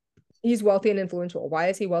 He's wealthy and influential. Why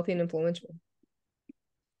is he wealthy and influential?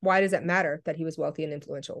 Why does it matter that he was wealthy and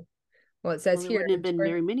influential? Well, it says here, wouldn't have been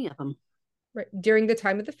very many of them. Right. During the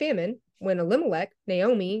time of the famine, when Elimelech,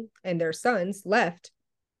 Naomi, and their sons left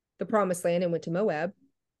the promised land and went to Moab,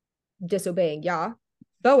 disobeying Yah,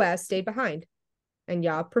 Boaz stayed behind, and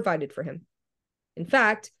Yah provided for him. In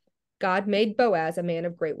fact, God made Boaz a man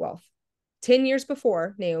of great wealth. 10 years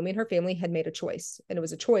before, Naomi and her family had made a choice, and it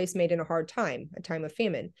was a choice made in a hard time, a time of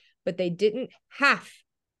famine, but they didn't have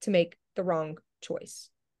to make the wrong choice.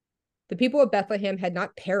 The people of Bethlehem had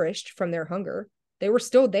not perished from their hunger. They were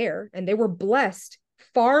still there, and they were blessed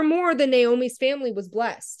far more than Naomi's family was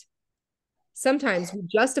blessed. Sometimes we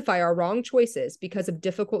justify our wrong choices because of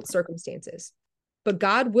difficult circumstances, but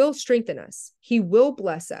God will strengthen us. He will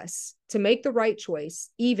bless us to make the right choice,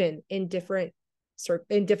 even in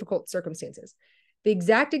difficult circumstances. The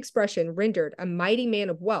exact expression rendered a mighty man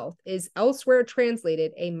of wealth is elsewhere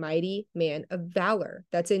translated a mighty man of valor.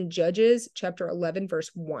 That's in Judges chapter 11,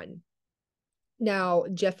 verse 1. Now,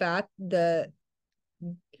 Jephthah, the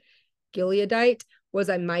Gileadite, was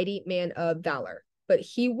a mighty man of valor, but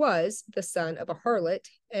he was the son of a harlot,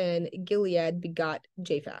 and Gilead begot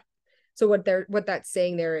Jephthah. So what that's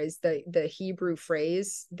saying there is the Hebrew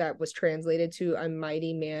phrase that was translated to a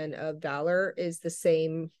mighty man of valor is the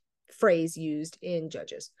same phrase used in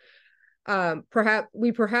Judges.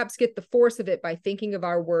 Perhaps get the force of it by thinking of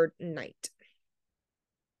our word night.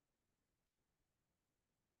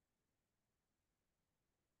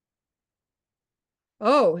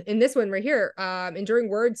 Oh, in this one right here, Enduring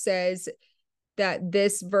Word says that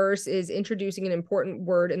this verse is introducing an important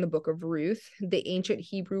word in the book of Ruth, the ancient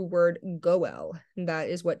Hebrew word goel. That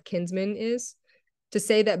is what kinsman is. To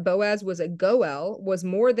say that Boaz was a Goel was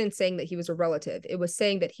more than saying that he was a relative. It was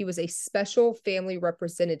saying that he was a special family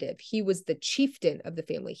representative. He was the chieftain of the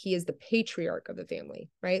family. He is the patriarch of the family,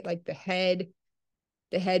 right? Like the head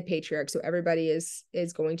patriarch. So everybody is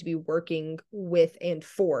going to be working with and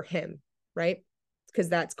for him, right? Because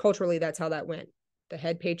that's culturally, that's how that went. The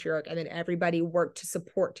head patriarch, and then everybody worked to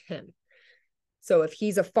support him. So if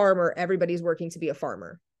he's a farmer, everybody's working to be a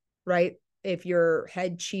farmer, right? If your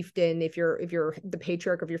head chieftain, if you're the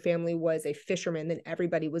patriarch of your family was a fisherman, then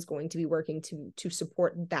everybody was going to be working to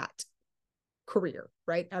support that career,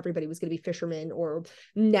 right? Everybody was going to be fishermen or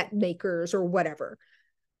net makers or whatever.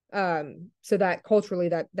 So that culturally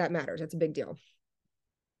that matters. That's a big deal.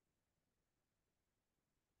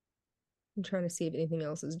 I'm trying to see if anything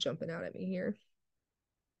else is jumping out at me here.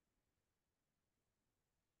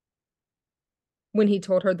 When he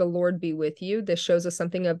told her, "The Lord be with you," this shows us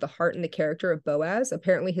something of the heart and the character of Boaz.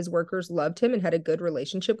 Apparently, his workers loved him and had a good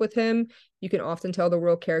relationship with him. You can often tell the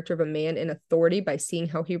real character of a man in authority by seeing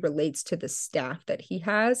how he relates to the staff that he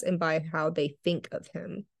has and by how they think of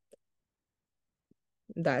him.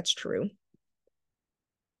 That's true.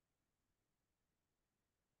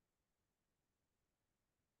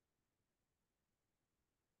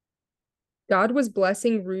 God was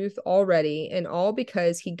blessing Ruth already, and all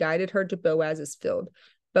because he guided her to Boaz's field.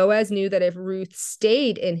 Boaz knew that if Ruth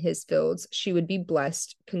stayed in his fields, she would be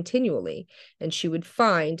blessed continually, and she would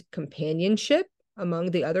find companionship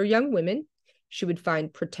among the other young women. She would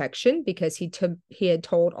find protection because he had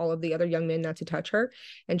told all of the other young men not to touch her,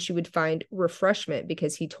 and she would find refreshment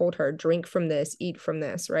because he told her, drink from this, eat from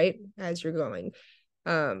this, right? As you're going.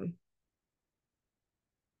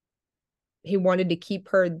 He wanted to keep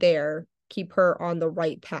her there, keep her on the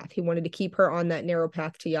right path. He wanted to keep her on that narrow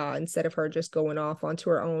path to Yah instead of her just going off onto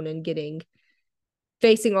her own and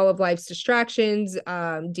facing all of life's distractions,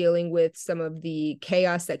 dealing with some of the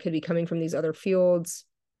chaos that could be coming from these other fields.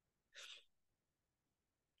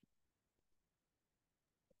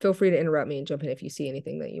 Feel free to interrupt me and jump in if you see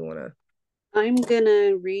anything that you want to. I'm going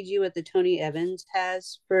to read you what the Tony Evans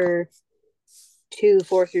has for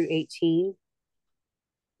 2:4-18.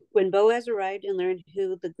 When Boaz arrived and learned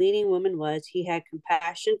who the gleaning woman was, he had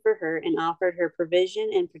compassion for her and offered her provision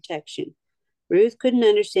and protection. Ruth couldn't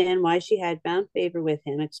understand why she had found favor with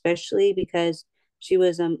him, especially because she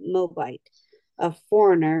was a Moabite, a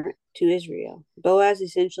foreigner to Israel. Boaz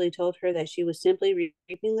essentially told her that she was simply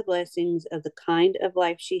reaping the blessings of the kind of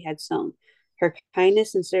life she had sown. Her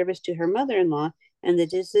kindness and service to her mother-in-law and the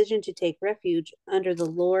decision to take refuge under the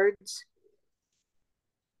Lord's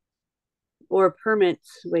under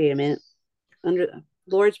the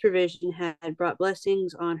Lord's provision had brought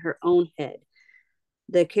blessings on her own head.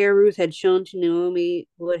 The care Ruth had shown to Naomi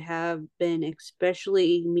would have been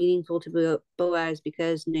especially meaningful to Boaz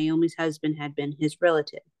because Naomi's husband had been his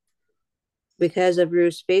relative. Because of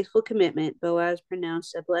Ruth's faithful commitment, Boaz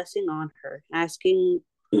pronounced a blessing on her, asking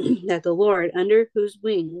that the Lord, under whose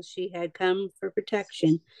wings she had come for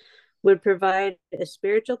protection, would provide a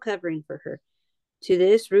spiritual covering for her. To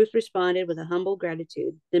this, Ruth responded with a humble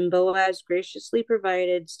gratitude. Then Boaz graciously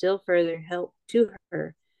provided still further help to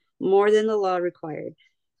her, more than the law required,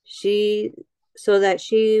 so that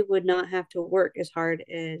she would not have to work as hard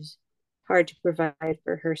to provide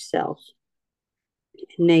for herself.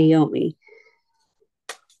 Naomi.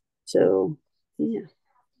 So, yeah.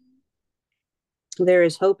 There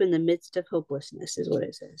is hope in the midst of hopelessness, is what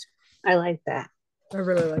it says. I like that. I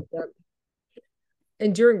really like that.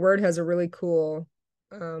 Enduring Word has a really cool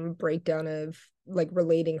breakdown of like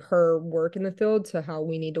relating her work in the field to how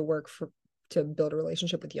we need to work to build a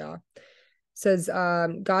relationship with Yah. Says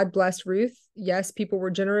God blessed Ruth. Yes, people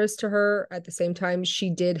were generous to her. At the same time, she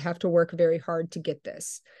did have to work very hard to get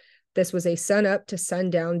this. This was a sun up to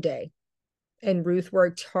sundown day, and Ruth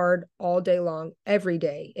worked hard all day long, every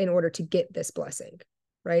day, in order to get this blessing,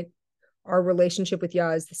 right? Our relationship with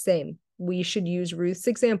Yah is the same. We should use Ruth's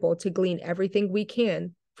example to glean everything we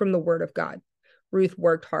can from the word of God. Ruth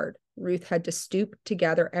worked hard. Ruth had to stoop to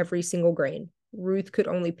gather every single grain. Ruth could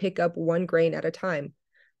only pick up one grain at a time.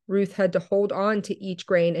 Ruth had to hold on to each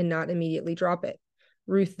grain and not immediately drop it.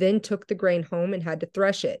 Ruth then took the grain home and had to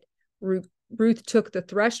thresh it. Ruth took the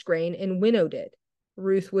threshed grain and winnowed it.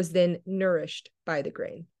 Ruth was then nourished by the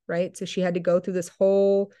grain, right? So she had to go through this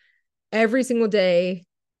whole, every single day,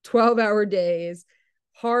 12-hour days,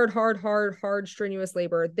 hard, strenuous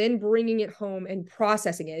labor, then bringing it home and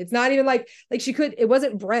processing it. It's not even like it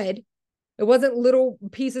wasn't bread. It wasn't little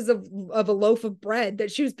pieces of a loaf of bread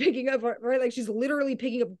that she was picking up, right? Like she's literally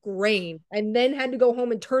picking up grain and then had to go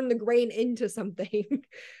home and turn the grain into something.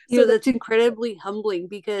 So that's incredibly humbling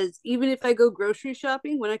because even if I go grocery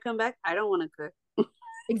shopping, when I come back, I don't want to cook.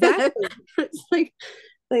 Exactly. It's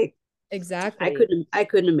like Exactly. I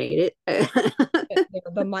couldn't have made it.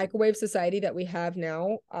 The microwave society that we have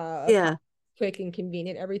now, of how Yeah. quick and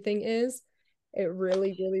convenient everything is, it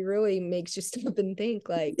really, really, really makes you stop and think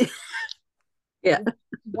like, Yeah.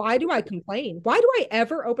 why do I complain? Why do I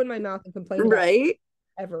ever open my mouth and complain about Right.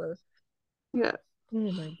 ever? Yeah.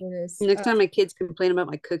 Oh my goodness. Next time my kids complain about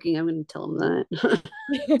my cooking, I'm going to tell them that.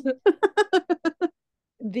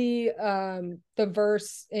 The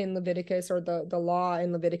verse in Leviticus, or the law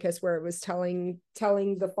in Leviticus, where it was telling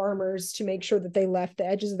the farmers to make sure that they left the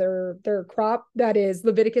edges of their crop, that is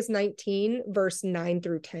Leviticus 19 verse 9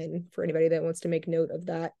 through 10, for anybody that wants to make note of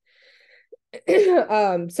that.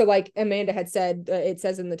 So like Amanda had said, it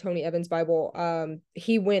says in the Tony Evans Bible,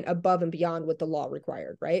 he went above and beyond what the law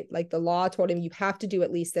required, right? Like the law told him you have to do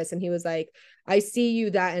at least this, and he was like, I see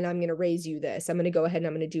you that, and I'm going to raise you this. I'm going to go ahead and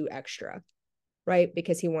I'm going to do extra, right?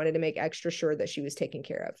 Because he wanted to make extra sure that she was taken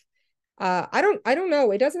care of. I don't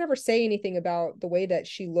know. It doesn't ever say anything about the way that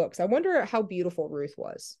she looks. I wonder how beautiful Ruth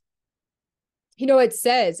was. You know, it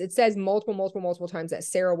says multiple times that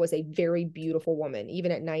Sarah was a very beautiful woman.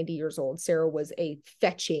 Even at 90 years old, Sarah was a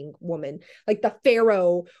fetching woman. Like the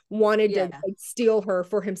Pharaoh wanted to Yeah. like steal her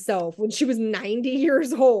for himself when she was 90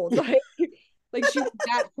 years old. Like she was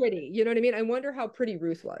that pretty. You know what I mean? I wonder how pretty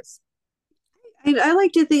Ruth was. I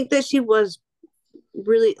like to think that she was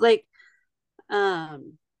really like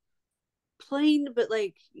um plain, but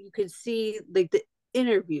like you could see like the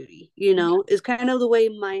inner beauty, Yeah, is kind of the way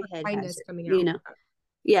my head has kindness it, coming out.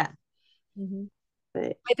 Yeah. Mm-hmm.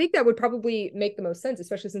 But I think that would probably make the most sense,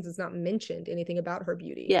 especially since it's not mentioned anything about her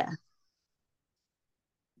beauty. yeah,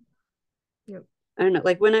 Yep. I don't know.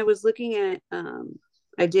 Like when I was looking at,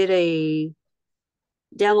 I did a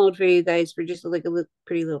download for you guys for just like a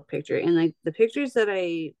pretty little picture, and like the pictures that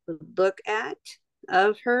I would look at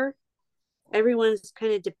of her, everyone's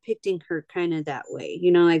kind of depicting her kind of that way.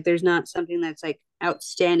 Like there's not something that's like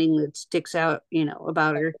outstanding that sticks out,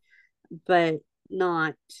 about her, but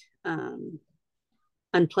not um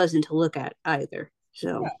unpleasant to look at either.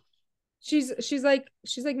 Yeah. So She's like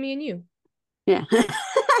me and you. yeah. Yeah,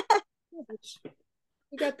 bitch.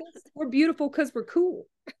 We got this. We're beautiful because we're cool.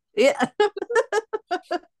 Yeah.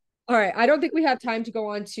 All right. I don't think we have time to go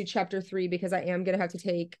on to chapter 3 because I am gonna have to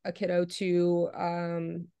take a kiddo to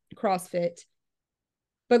CrossFit.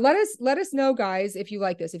 But let us know, guys, if you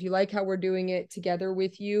like this, if you like how we're doing it together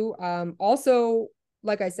with you. Also,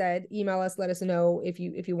 like I said, email us, let us know if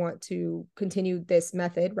you want to continue this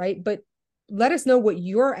method, right? But let us know what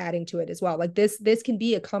you're adding to it as well. Like this can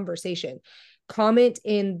be a conversation. Comment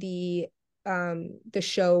in the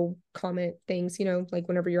show comment things, like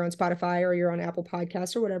whenever you're on Spotify or you're on Apple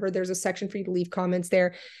Podcasts or whatever, there's a section for you to leave comments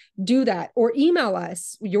there. Do that, or email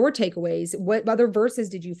us your takeaways. What other verses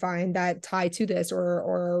did you find that tie to this,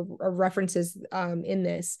 or references in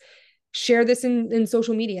this? Share this in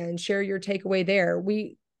social media and share your takeaway there.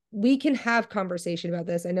 We can have conversation about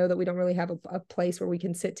this. I know that we don't really have a place where we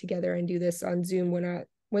can sit together and do this on Zoom.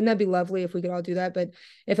 Wouldn't that be lovely if we could all do that? But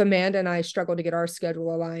if Amanda and I struggle to get our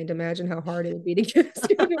schedule aligned, imagine how hard it would be to get a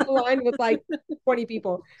schedule aligned with like 20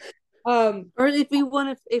 people. Or if you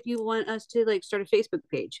want us to like start a Facebook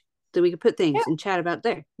page that we could put Yeah, things and chat about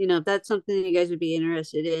there. If that's something that you guys would be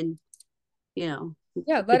interested in, you know,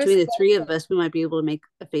 yeah, between the three of us, we might be able to make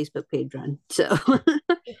a Facebook page run. So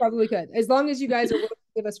we probably could, as long as you guys are willing to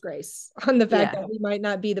give us grace on the fact yeah. that we might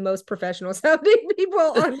not be the most professional sounding people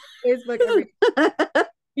on Facebook every.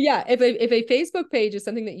 Yeah, if a Facebook page is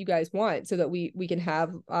something that you guys want, so that we can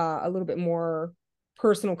have a little bit more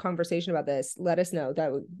personal conversation about this, let us know.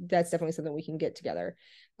 That's definitely something we can get together.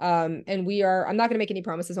 And I'm not going to make any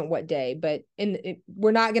promises on what day, but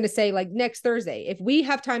we're not going to say like next Thursday. If we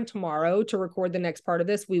have time tomorrow to record the next part of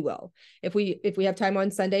this, we will. If we have time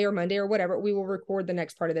on Sunday or Monday or whatever, we will record the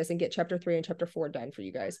next part of this and get chapter 3 and chapter 4 done for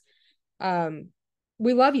you guys.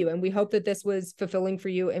 We love you, and we hope that this was fulfilling for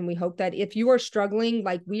you, and we hope that if you are struggling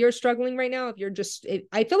like we are struggling right now, if you're just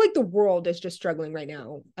I feel like the world is just struggling right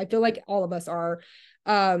now. I feel like all of us are.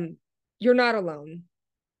 You're not alone.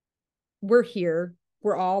 We're here.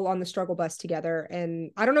 We're all on the struggle bus together, and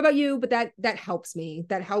I don't know about you, but that helps me.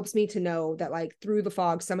 That helps me to know that like through the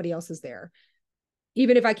fog somebody else is there.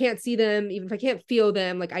 Even if I can't see them, even if I can't feel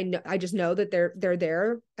them, like I just know that they're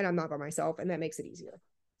there, and I'm not by myself, and that makes it easier.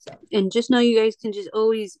 So, And just know you guys can just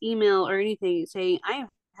always email or anything saying, I am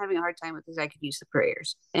having a hard time with this. I could use the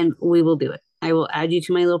prayers, and we will do it. I will add you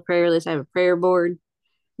to my little prayer list. I have a prayer board.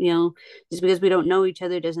 Just because we don't know each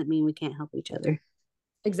other doesn't mean we can't help each other.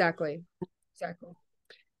 exactly.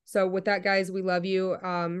 So with that, guys, we love you.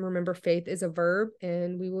 Remember, faith is a verb,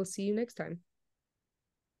 and we will see you next time.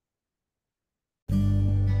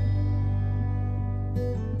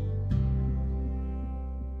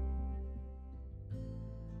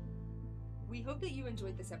 We hope that you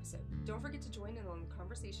enjoyed this episode. Don't forget to join in on the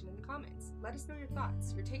conversation in the comments. Let us know your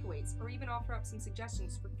thoughts, your takeaways, or even offer up some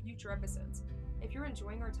suggestions for future episodes. If you're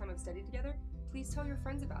enjoying our time of study together, please tell your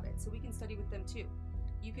friends about it so we can study with them too.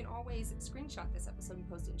 You can always screenshot this episode and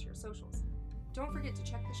post it into your socials. Don't forget to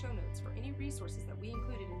check the show notes for any resources that we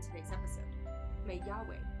included in today's episode. May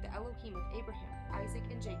Yahweh, the Elohim of Abraham, Isaac,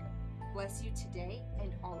 and Jacob, bless you today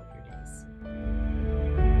and all of your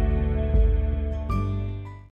days.